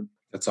in them.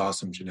 That's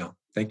awesome, Janelle.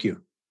 Thank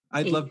you.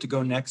 I'd love to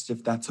go next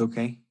if that's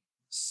okay.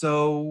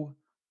 So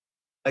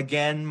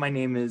again, my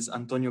name is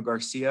Antonio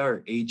Garcia,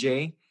 or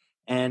AJ,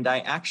 and I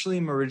actually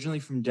am originally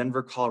from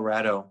Denver,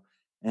 Colorado,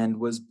 and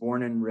was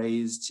born and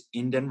raised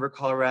in Denver,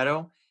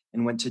 Colorado,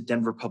 and went to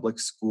Denver Public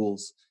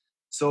Schools.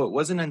 So it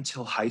wasn't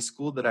until high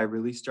school that I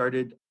really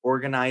started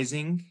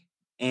organizing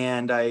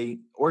and I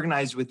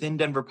organized within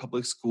Denver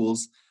Public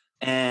Schools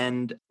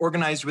and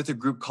organized with a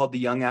group called the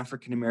Young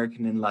African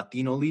American and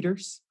Latino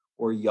Leaders,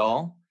 or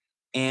YAL.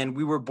 And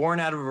we were born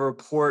out of a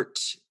report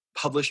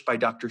published by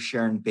Dr.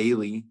 Sharon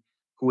Bailey,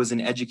 who was an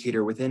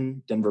educator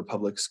within Denver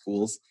Public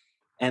Schools.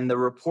 And the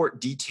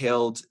report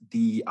detailed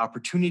the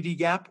opportunity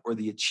gap, or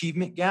the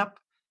achievement gap,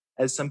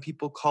 as some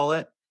people call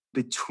it,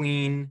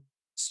 between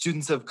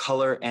students of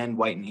color and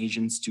white and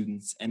Asian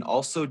students, and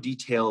also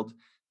detailed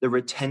the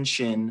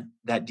retention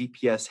that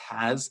DPS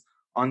has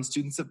on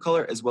students of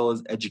color as well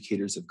as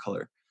educators of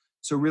color.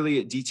 So really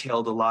it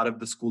detailed a lot of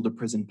the school to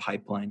prison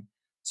pipeline.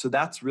 So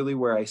that's really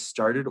where I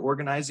started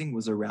organizing,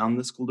 was around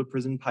the school to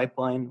prison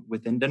pipeline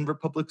within Denver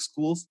Public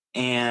Schools.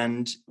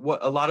 And what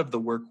a lot of the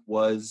work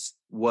was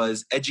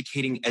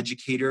educating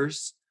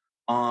educators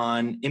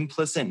on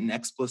implicit and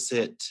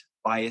explicit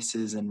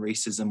biases and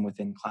racism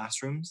within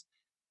classrooms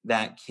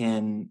that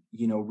can,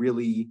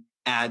 really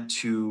add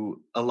to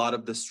a lot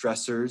of the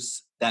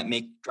stressors that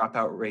make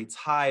dropout rates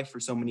high for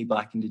so many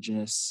Black,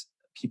 Indigenous,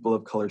 people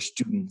of color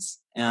students.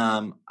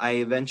 I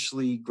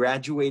eventually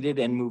graduated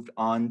and moved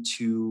on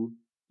to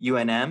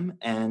UNM.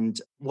 And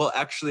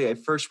actually, I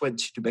first went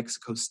to New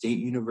Mexico State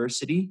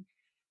University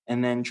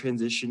and then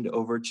transitioned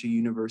over to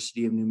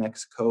University of New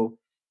Mexico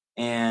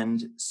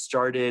and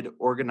started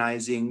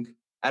organizing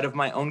out of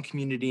my own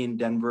community in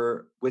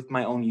Denver with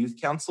my own youth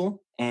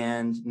council.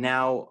 And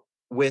now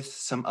with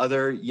some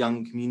other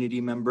young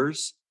community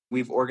members,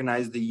 we've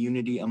organized the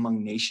Unity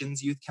Among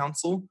Nations Youth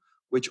Council,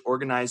 which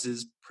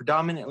organizes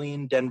predominantly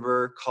in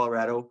Denver,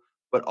 Colorado,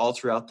 but all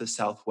throughout the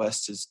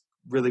Southwest is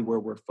really where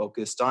we're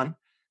focused on.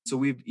 So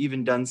we've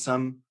even done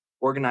some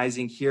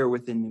organizing here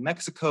within New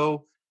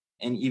Mexico,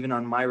 and even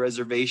on my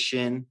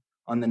reservation,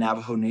 on the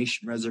Navajo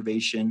Nation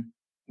reservation,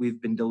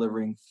 we've been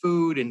delivering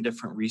food and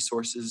different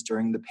resources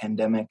during the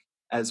pandemic,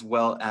 as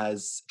well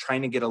as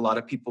trying to get a lot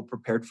of people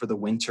prepared for the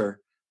winter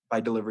by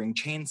delivering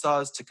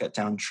chainsaws to cut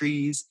down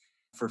trees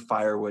for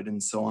firewood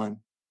and so on.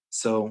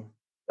 So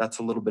that's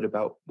a little bit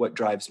about what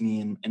drives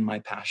me and my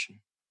passion.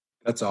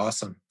 That's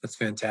awesome. That's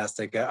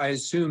fantastic. I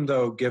assume,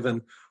 though,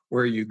 given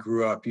where you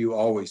grew up, you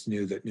always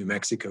knew that New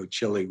Mexico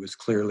chili was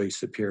clearly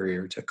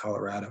superior to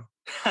Colorado.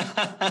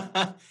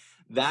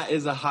 That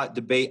is a hot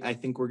debate. I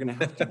think we're going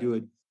to have to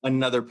do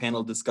another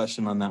panel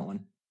discussion on that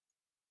one.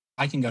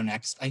 I can go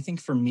next. I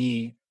think for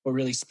me, what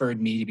really spurred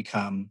me to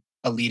become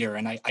a leader,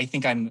 and I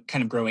think I'm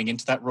kind of growing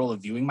into that role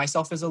of viewing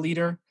myself as a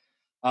leader,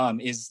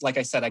 is, like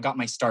I said, I got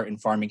my start in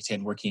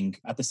Farmington working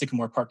at the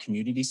Sycamore Park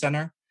Community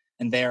Center.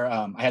 And there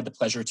I had the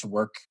pleasure to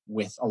work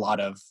with a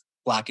lot of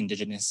Black,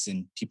 Indigenous,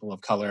 and people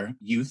of color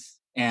youth,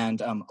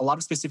 and a lot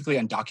of specifically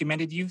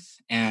undocumented youth.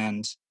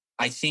 And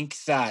I think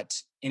that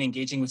in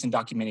engaging with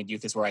undocumented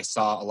youth is where I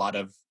saw a lot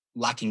of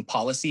lacking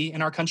policy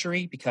in our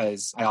country,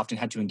 because I often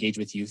had to engage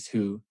with youth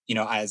who,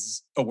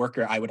 as a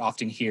worker, I would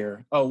often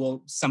hear, oh,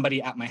 well,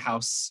 somebody at my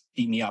house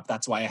beat me up.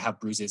 That's why I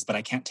have bruises, but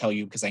I can't tell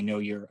you because I know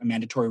you're a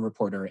mandatory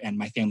reporter and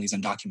my family's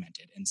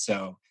undocumented. And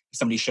so if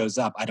somebody shows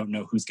up, I don't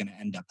know who's going to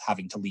end up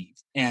having to leave.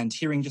 And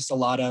hearing just a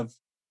lot of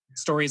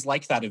stories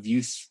like that of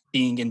youth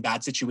being in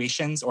bad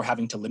situations or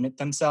having to limit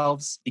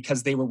themselves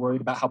because they were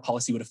worried about how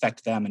policy would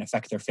affect them and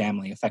affect their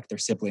family, affect their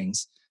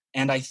siblings.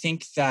 And I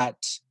think that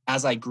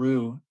as I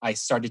grew, I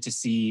started to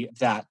see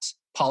that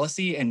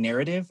policy and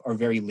narrative are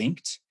very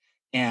linked.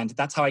 And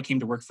that's how I came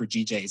to work for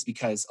GJs,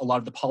 because a lot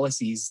of the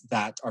policies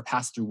that are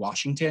passed through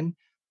Washington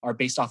are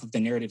based off of the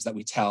narratives that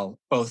we tell,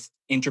 both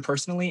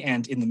interpersonally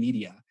and in the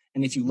media.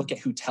 And if you look at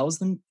who tells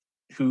them,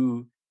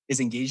 who is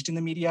engaged in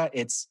the media,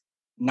 it's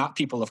not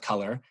people of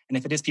color. And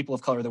if it is people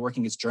of color, they're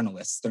working as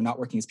journalists. They're not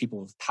working as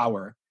people of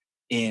power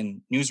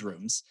in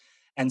newsrooms.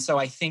 And so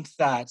I think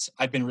that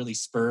I've been really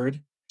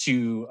spurred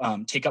to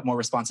take up more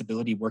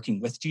responsibility working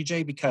with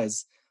GJ,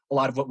 because a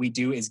lot of what we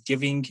do is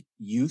giving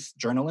youth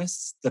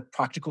journalists the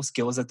practical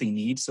skills that they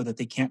need so that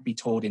they can't be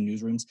told in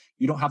newsrooms,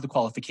 you don't have the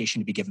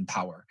qualification to be given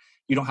power.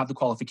 You don't have the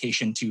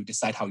qualification to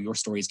decide how your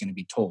story is going to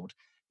be told.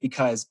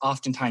 Because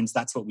oftentimes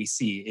that's what we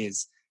see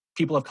is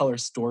people of color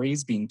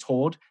stories being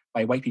told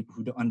by white people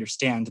who don't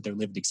understand their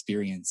lived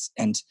experience.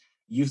 And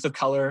youth of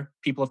color,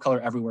 people of color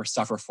everywhere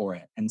suffer for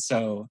it. And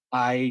so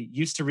I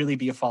used to really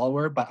be a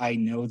follower, but I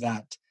know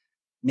that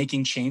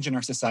making change in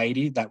our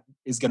society that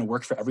is going to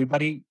work for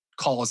everybody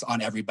calls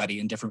on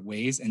everybody in different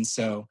ways. And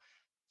so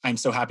I'm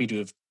so happy to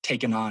have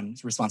taken on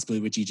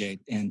responsibility with GJ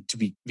and to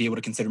be able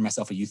to consider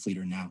myself a youth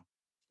leader now.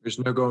 There's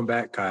no going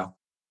back, Kyle.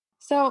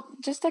 So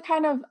just to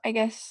kind of, I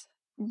guess,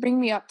 bring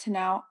me up to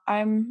now,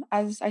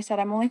 as I said,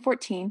 I'm only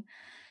 14.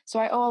 So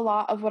I owe a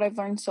lot of what I've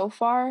learned so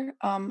far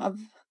of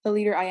the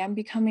leader I am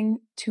becoming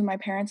to my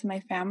parents and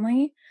my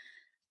family.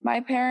 My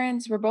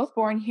parents were both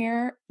born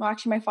here. Well,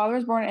 actually, my father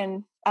was born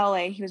in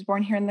LA. He was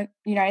born here in the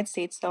United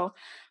States, though.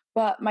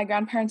 But my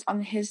grandparents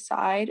on his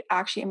side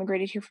actually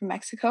immigrated here from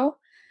Mexico.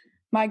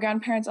 My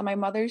grandparents on my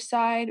mother's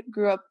side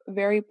grew up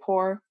very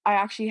poor. I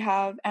actually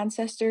have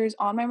ancestors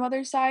on my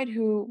mother's side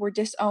who were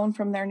disowned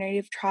from their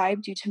native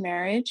tribe due to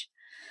marriage.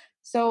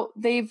 So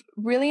they've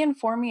really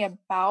informed me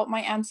about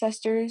my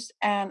ancestors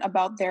and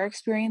about their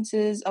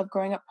experiences of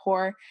growing up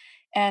poor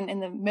and in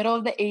the middle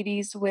of the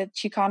 80s with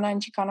Chicana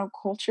and Chicano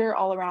culture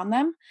all around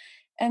them.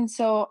 And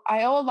so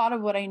I owe a lot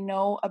of what I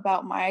know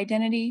about my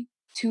identity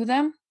to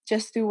them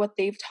just through what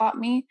they've taught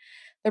me.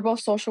 They're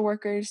both social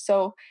workers.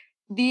 So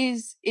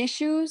these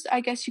issues,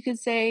 I guess you could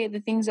say, the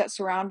things that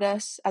surround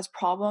us as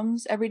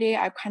problems every day,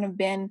 I've kind of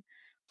been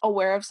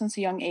aware of since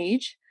a young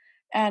age.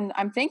 And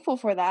I'm thankful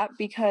for that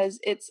because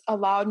it's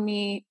allowed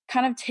me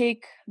kind of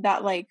take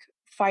that like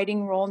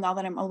fighting role now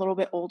that I'm a little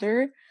bit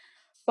older.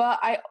 But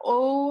I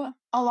owe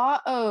a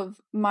lot of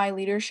my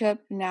leadership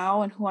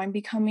now and who I'm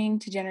becoming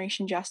to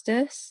Generation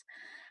Justice.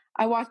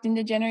 I walked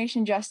into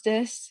Generation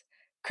Justice,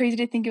 crazy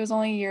to think it was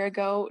only a year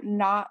ago,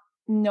 not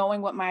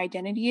knowing what my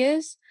identity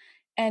is.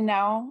 And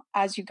now,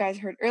 as you guys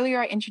heard earlier,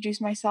 I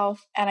introduced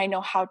myself and I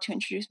know how to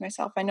introduce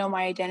myself. I know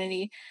my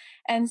identity.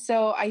 And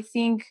so I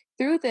think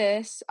through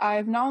this,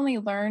 I've not only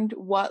learned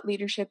what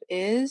leadership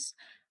is,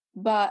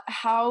 but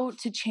how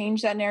to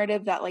change that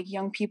narrative that like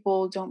young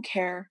people don't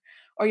care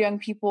or young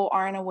people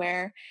aren't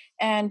aware,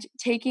 and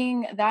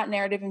taking that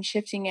narrative and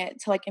shifting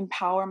it to like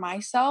empower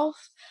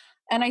myself.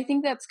 And I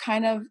think that's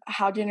kind of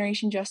how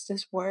Generation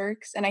Justice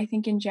works. And I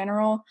think in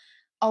general,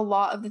 a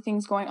lot of the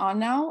things going on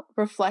now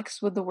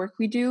reflects with the work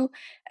we do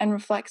and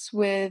reflects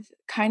with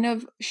kind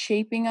of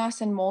shaping us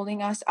and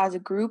molding us as a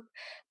group.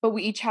 But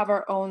we each have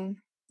our own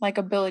like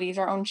abilities,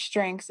 our own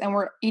strengths, and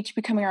we're each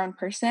becoming our own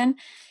person.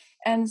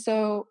 And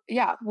so,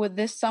 yeah, with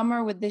this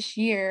summer, with this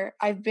year,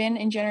 I've been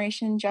in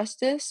Generation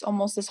Justice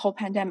almost this whole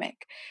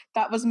pandemic.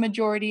 That was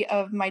majority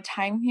of my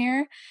time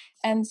here.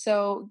 And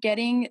so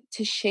getting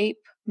to shape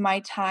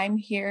my time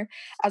here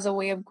as a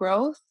way of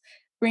growth,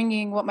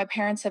 bringing what my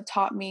parents have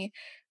taught me.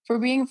 For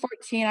being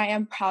 14, I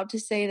am proud to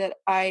say that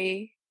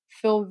I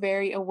feel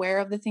very aware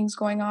of the things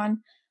going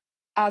on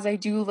as I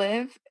do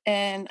live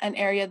in an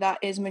area that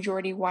is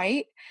majority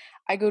white.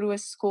 I go to a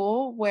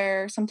school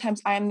where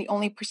sometimes I am the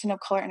only person of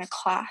color in a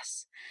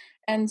class.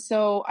 And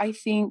so I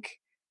think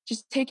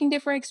just taking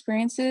different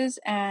experiences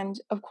and,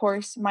 of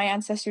course, my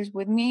ancestors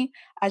with me,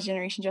 as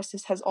Generation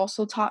Justice has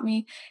also taught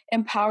me,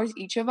 empowers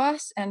each of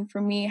us. And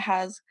for me,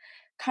 has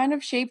kind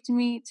of shaped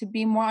me to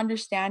be more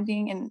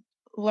understanding and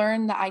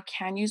learn that I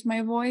can use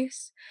my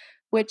voice,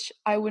 which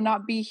I would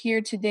not be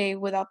here today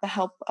without the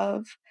help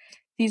of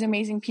these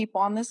amazing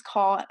people on this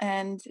call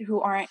and who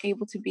aren't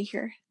able to be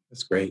here.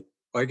 That's great.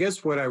 Well, I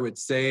guess what I would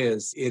say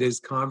is it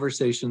is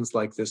conversations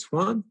like this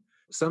one.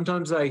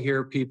 Sometimes I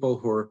hear people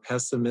who are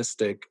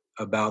pessimistic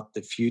about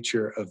the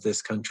future of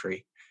this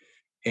country.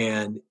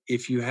 And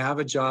if you have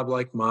a job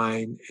like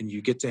mine and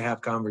you get to have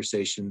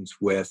conversations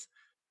with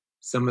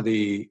some of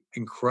the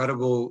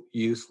incredible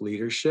youth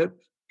leadership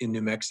in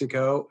New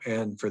Mexico,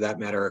 and for that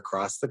matter,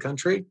 across the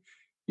country,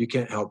 you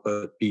can't help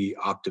but be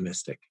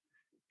optimistic.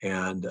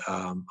 And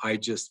I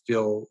just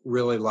feel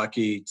really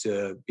lucky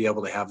to be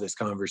able to have this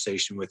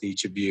conversation with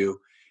each of you,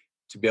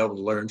 to be able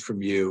to learn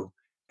from you,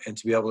 and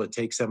to be able to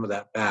take some of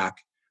that back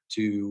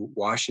to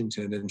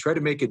Washington and try to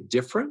make a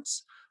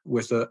difference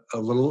with a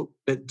little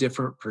bit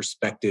different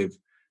perspective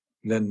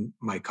than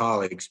my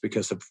colleagues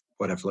because of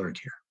what I've learned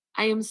here.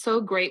 I am so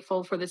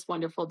grateful for this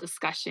wonderful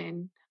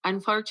discussion.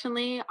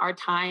 Unfortunately, our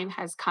time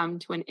has come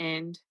to an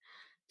end.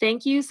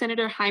 Thank you,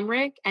 Senator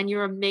Heinrich, and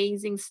your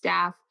amazing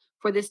staff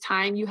for this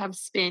time you have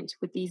spent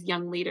with these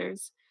young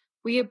leaders.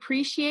 We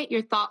appreciate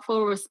your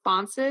thoughtful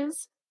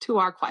responses to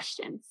our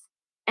questions.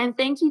 And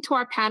thank you to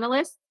our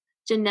panelists,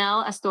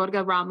 Janelle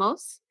Astorga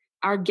Ramos,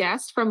 our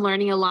guest from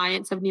Learning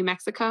Alliance of New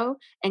Mexico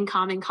and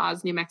Common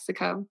Cause New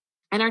Mexico,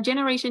 and our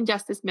Generation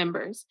Justice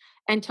members,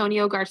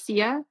 Antonio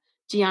Garcia,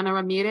 Gianna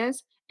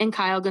Ramirez, and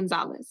Kyle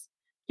Gonzalez.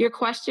 Your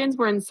questions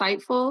were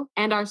insightful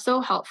and are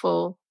so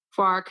helpful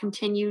for our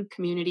continued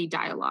community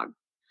dialogue.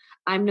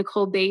 I'm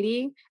Nicole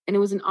Beatty, and it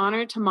was an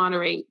honor to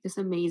moderate this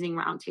amazing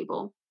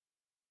roundtable.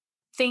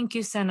 Thank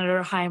you,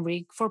 Senator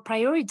Heinrich, for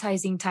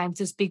prioritizing time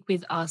to speak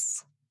with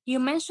us. You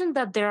mentioned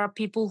that there are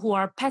people who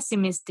are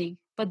pessimistic,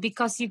 but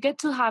because you get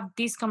to have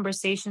these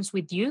conversations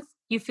with youth,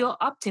 you feel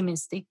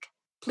optimistic.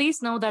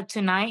 Please know that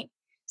tonight,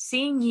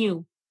 seeing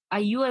you, a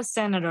U.S.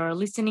 Senator,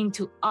 listening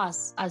to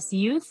us as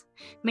youth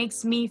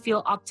makes me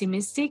feel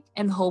optimistic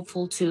and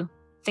hopeful too.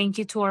 Thank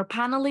you to our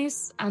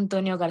panelists,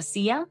 Antonio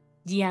Garcia,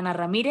 Gianna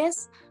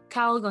Ramirez,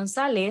 Kyle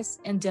Gonzalez,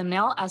 and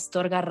Janelle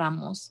Astorga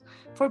Ramos,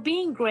 for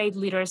being great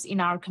leaders in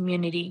our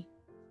community.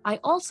 I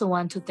also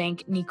want to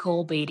thank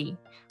Nicole Beatty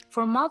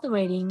for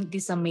moderating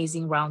this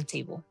amazing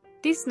roundtable.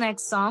 This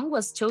next song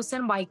was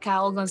chosen by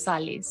Kyle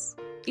Gonzalez.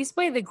 It's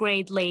by the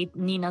great late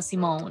Nina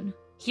Simone.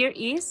 Here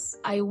is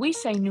I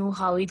Wish I Knew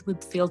How It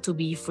Would Feel to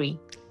Be Free.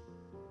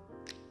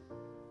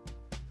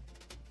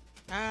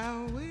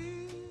 I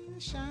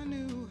wish I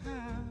knew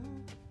how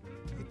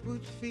it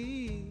would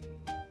feel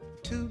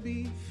to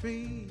be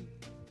free.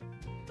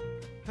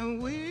 I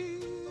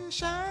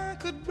wish I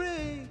could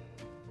break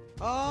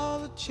all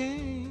the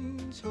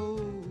chains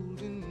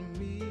holding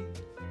me.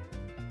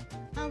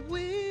 I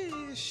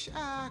wish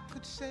I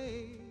could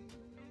say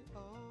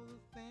all the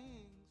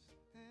things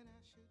that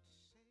I should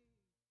say.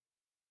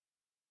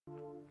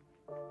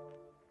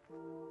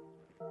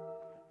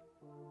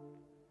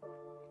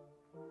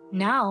 「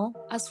Now,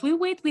 as we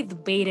wait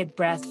with bated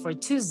breath for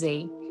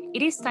Tuesday,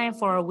 it is time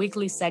for our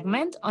weekly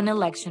segment on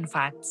election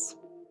facts.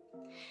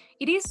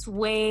 It is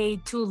way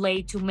too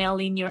late to mail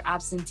in your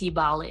absentee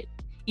ballot.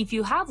 If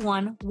you have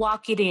one,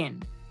 walk it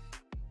in.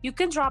 You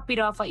can drop it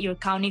off at your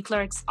county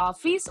clerk's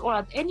office or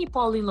at any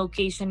polling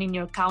location in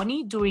your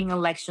county during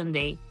Election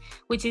Day,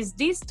 which is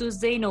this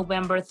Tuesday,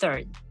 November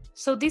 3rd.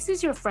 So this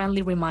is your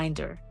friendly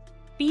reminder.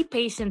 Be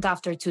patient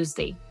after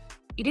Tuesday.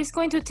 It is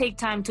going to take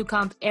time to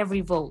count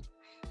every vote.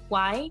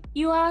 Why,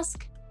 you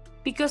ask?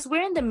 Because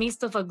we're in the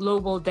midst of a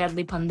global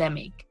deadly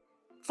pandemic.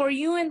 For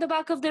you in the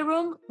back of the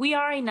room, we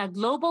are in a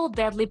global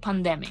deadly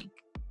pandemic.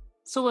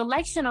 So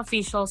election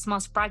officials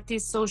must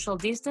practice social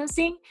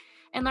distancing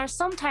and are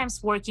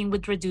sometimes working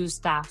with reduced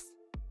staff.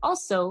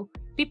 Also,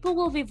 people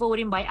will be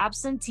voting by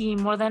absentee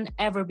more than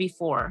ever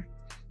before.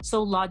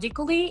 So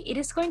logically, it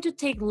is going to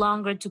take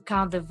longer to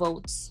count the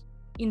votes.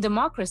 In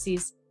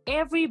democracies,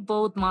 every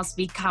vote must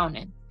be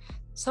counted.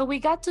 So we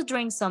got to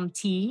drink some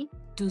tea,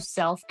 do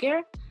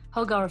self-care,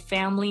 hug our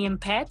family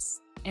and pets,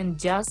 and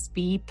just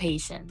be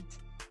patient.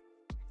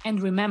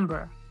 And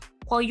remember,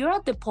 while you're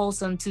at the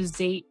polls on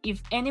Tuesday,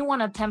 if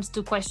anyone attempts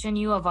to question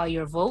you about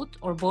your vote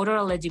or voter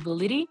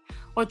eligibility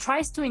or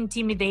tries to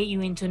intimidate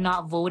you into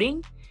not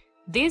voting,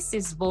 this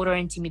is voter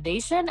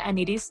intimidation and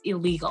it is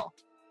illegal.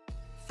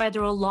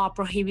 Federal law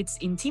prohibits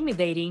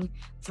intimidating,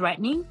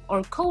 threatening,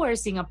 or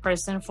coercing a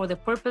person for the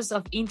purpose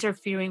of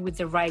interfering with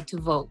the right to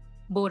vote.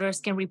 Voters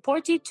can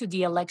report it to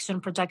the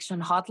Election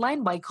Protection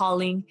Hotline by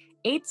calling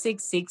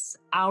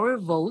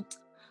 866-OUR-VOTE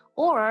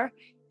or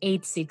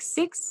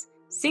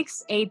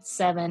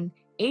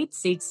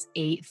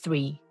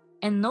 866-687-8683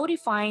 and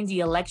notifying the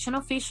election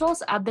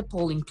officials at the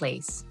polling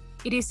place.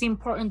 It is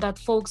important that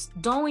folks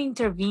don't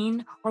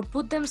intervene or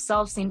put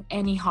themselves in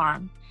any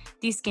harm.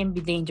 This can be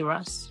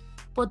dangerous.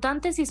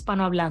 Votantes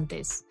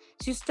hispanohablantes,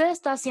 si usted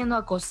está siendo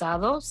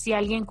acosado, si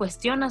alguien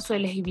cuestiona su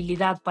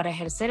elegibilidad para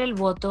ejercer el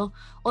voto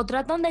o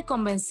tratan de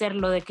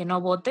convencerlo de que no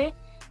vote,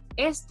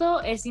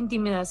 esto es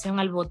intimidación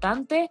al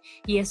votante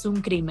y es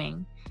un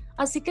crimen.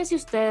 Así que si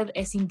usted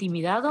es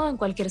intimidado en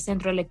cualquier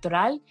centro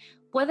electoral,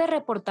 puede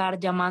reportar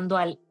llamando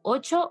al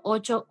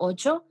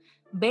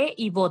 888-VE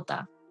y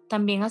vota.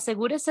 También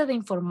asegúrese de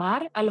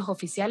informar a los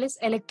oficiales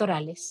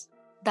electorales.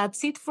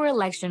 That's it for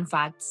election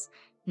facts.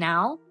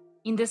 Now,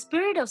 in the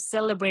spirit of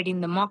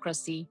celebrating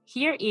democracy,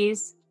 here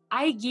is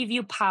I Give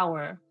You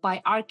Power by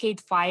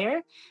Arcade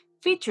Fire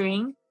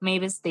featuring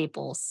Mavis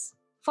Staples,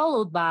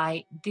 followed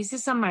by This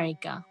Is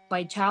America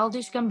by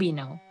Childish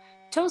Gambino,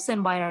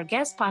 chosen by our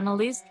guest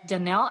panelist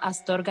Janelle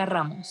Astorga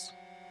Ramos.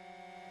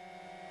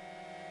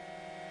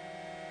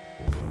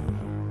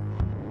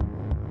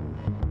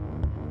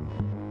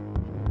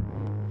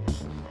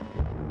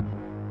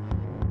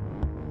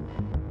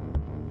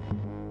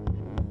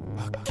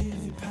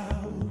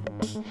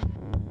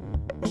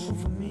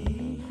 Over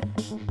me,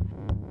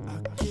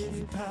 I give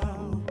you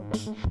power,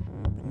 but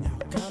now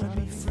I gotta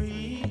be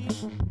free.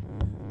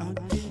 I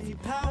give you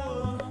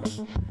power,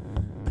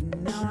 but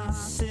now I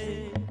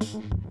say,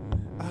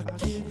 I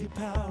give you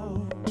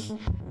power.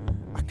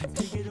 I can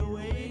take it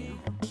away,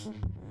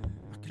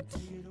 I can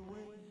take it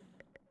away.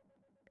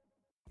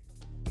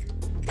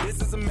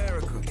 This is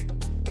America.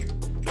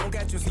 Don't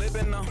catch you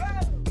slipping now.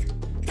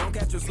 Don't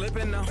catch you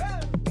slipping now.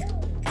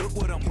 Look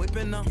what I'm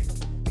whipping now.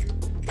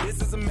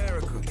 This is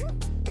America.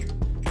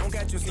 Don't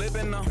catch you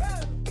slipping now.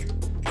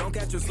 Don't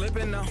catch you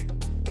slipping now.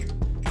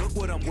 Look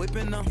what I'm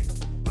whipping now.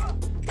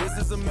 This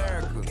is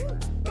America.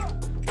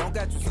 Don't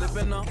catch you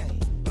slipping now.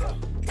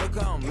 Look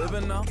how I'm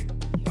living now.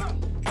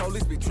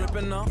 Police be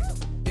tripping now.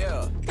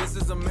 Yeah, this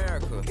is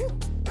America.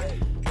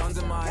 Guns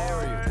in my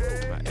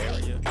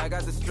area. I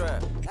got the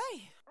strap.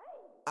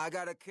 I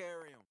gotta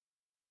carry 'em.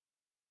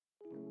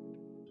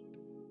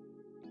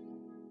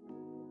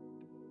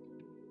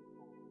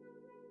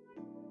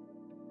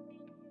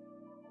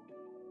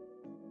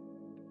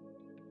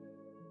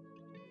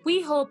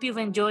 We hope you've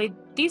enjoyed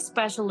this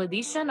special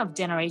edition of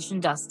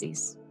Generation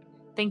Justice.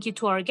 Thank you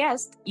to our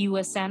guest,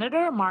 U.S.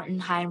 Senator Martin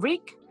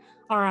Heinrich,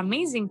 our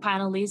amazing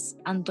panelists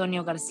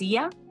Antonio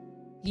Garcia,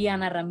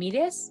 Diana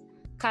Ramirez,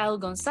 Kyle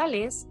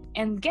Gonzalez,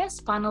 and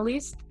guest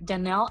panelist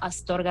Janelle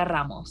Astorga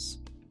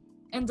Ramos.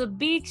 And a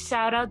big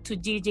shout out to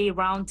GJ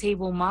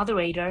Roundtable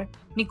moderator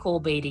Nicole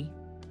Beatty.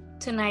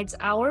 Tonight's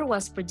hour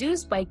was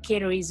produced by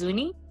Kateri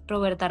Zuni,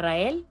 Roberta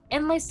Rael,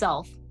 and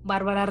myself,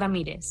 Barbara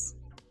Ramirez.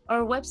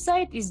 Our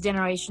website is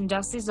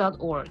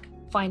generationjustice.org.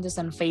 Find us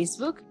on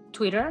Facebook,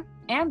 Twitter,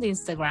 and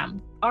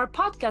Instagram. Our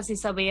podcast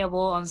is available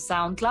on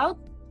SoundCloud,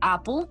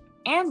 Apple,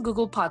 and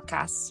Google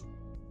Podcasts.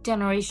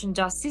 Generation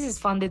Justice is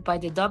funded by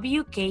the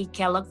W.K.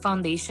 Kellogg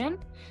Foundation,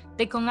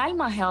 the Con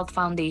Alma Health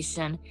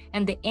Foundation,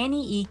 and the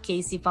NEE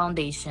Casey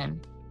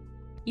Foundation.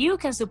 You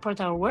can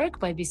support our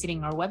work by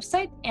visiting our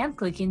website and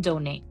clicking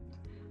donate.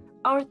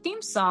 Our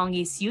theme song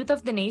is Youth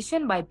of the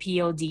Nation by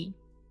POD.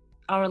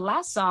 Our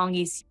last song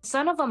is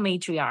Son of a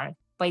Matriarch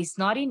by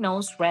Snotty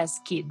Nose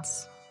Res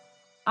Kids.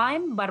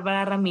 I'm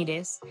Barbara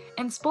Ramirez,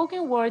 and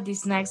Spoken Word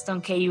is next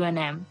on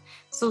KUNM,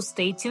 so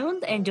stay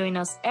tuned and join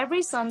us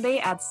every Sunday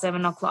at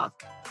 7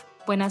 o'clock.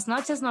 Buenas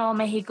noches, Nuevo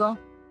Mexico.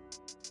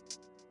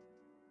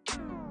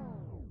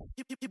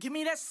 You give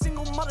me that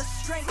single mother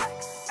strength.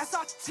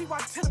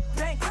 SRTY to the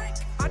bank.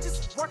 I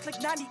just work like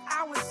 90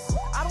 hours.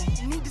 I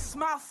don't need to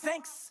smile,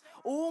 thanks.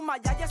 Oh my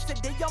yeah,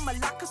 yesterday y'all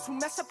malakas who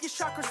mess up your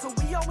chakras, so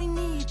we all we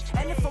need.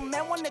 And if a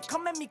man wanna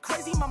come at me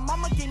crazy, my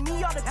mama gave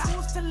me all the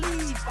tools to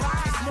lead.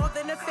 It's more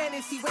than a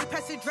fantasy, way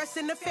past the dress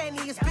and the fanny.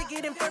 It's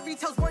bigger than fairy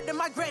tales, word to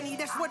my granny.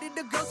 That's word to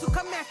the girls who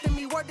come after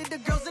me, word to the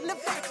girls in the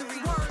factory.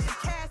 Word to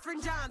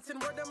Katherine Johnson,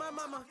 word to my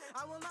mama.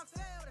 I will not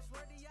fail, that's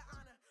word to your aunt.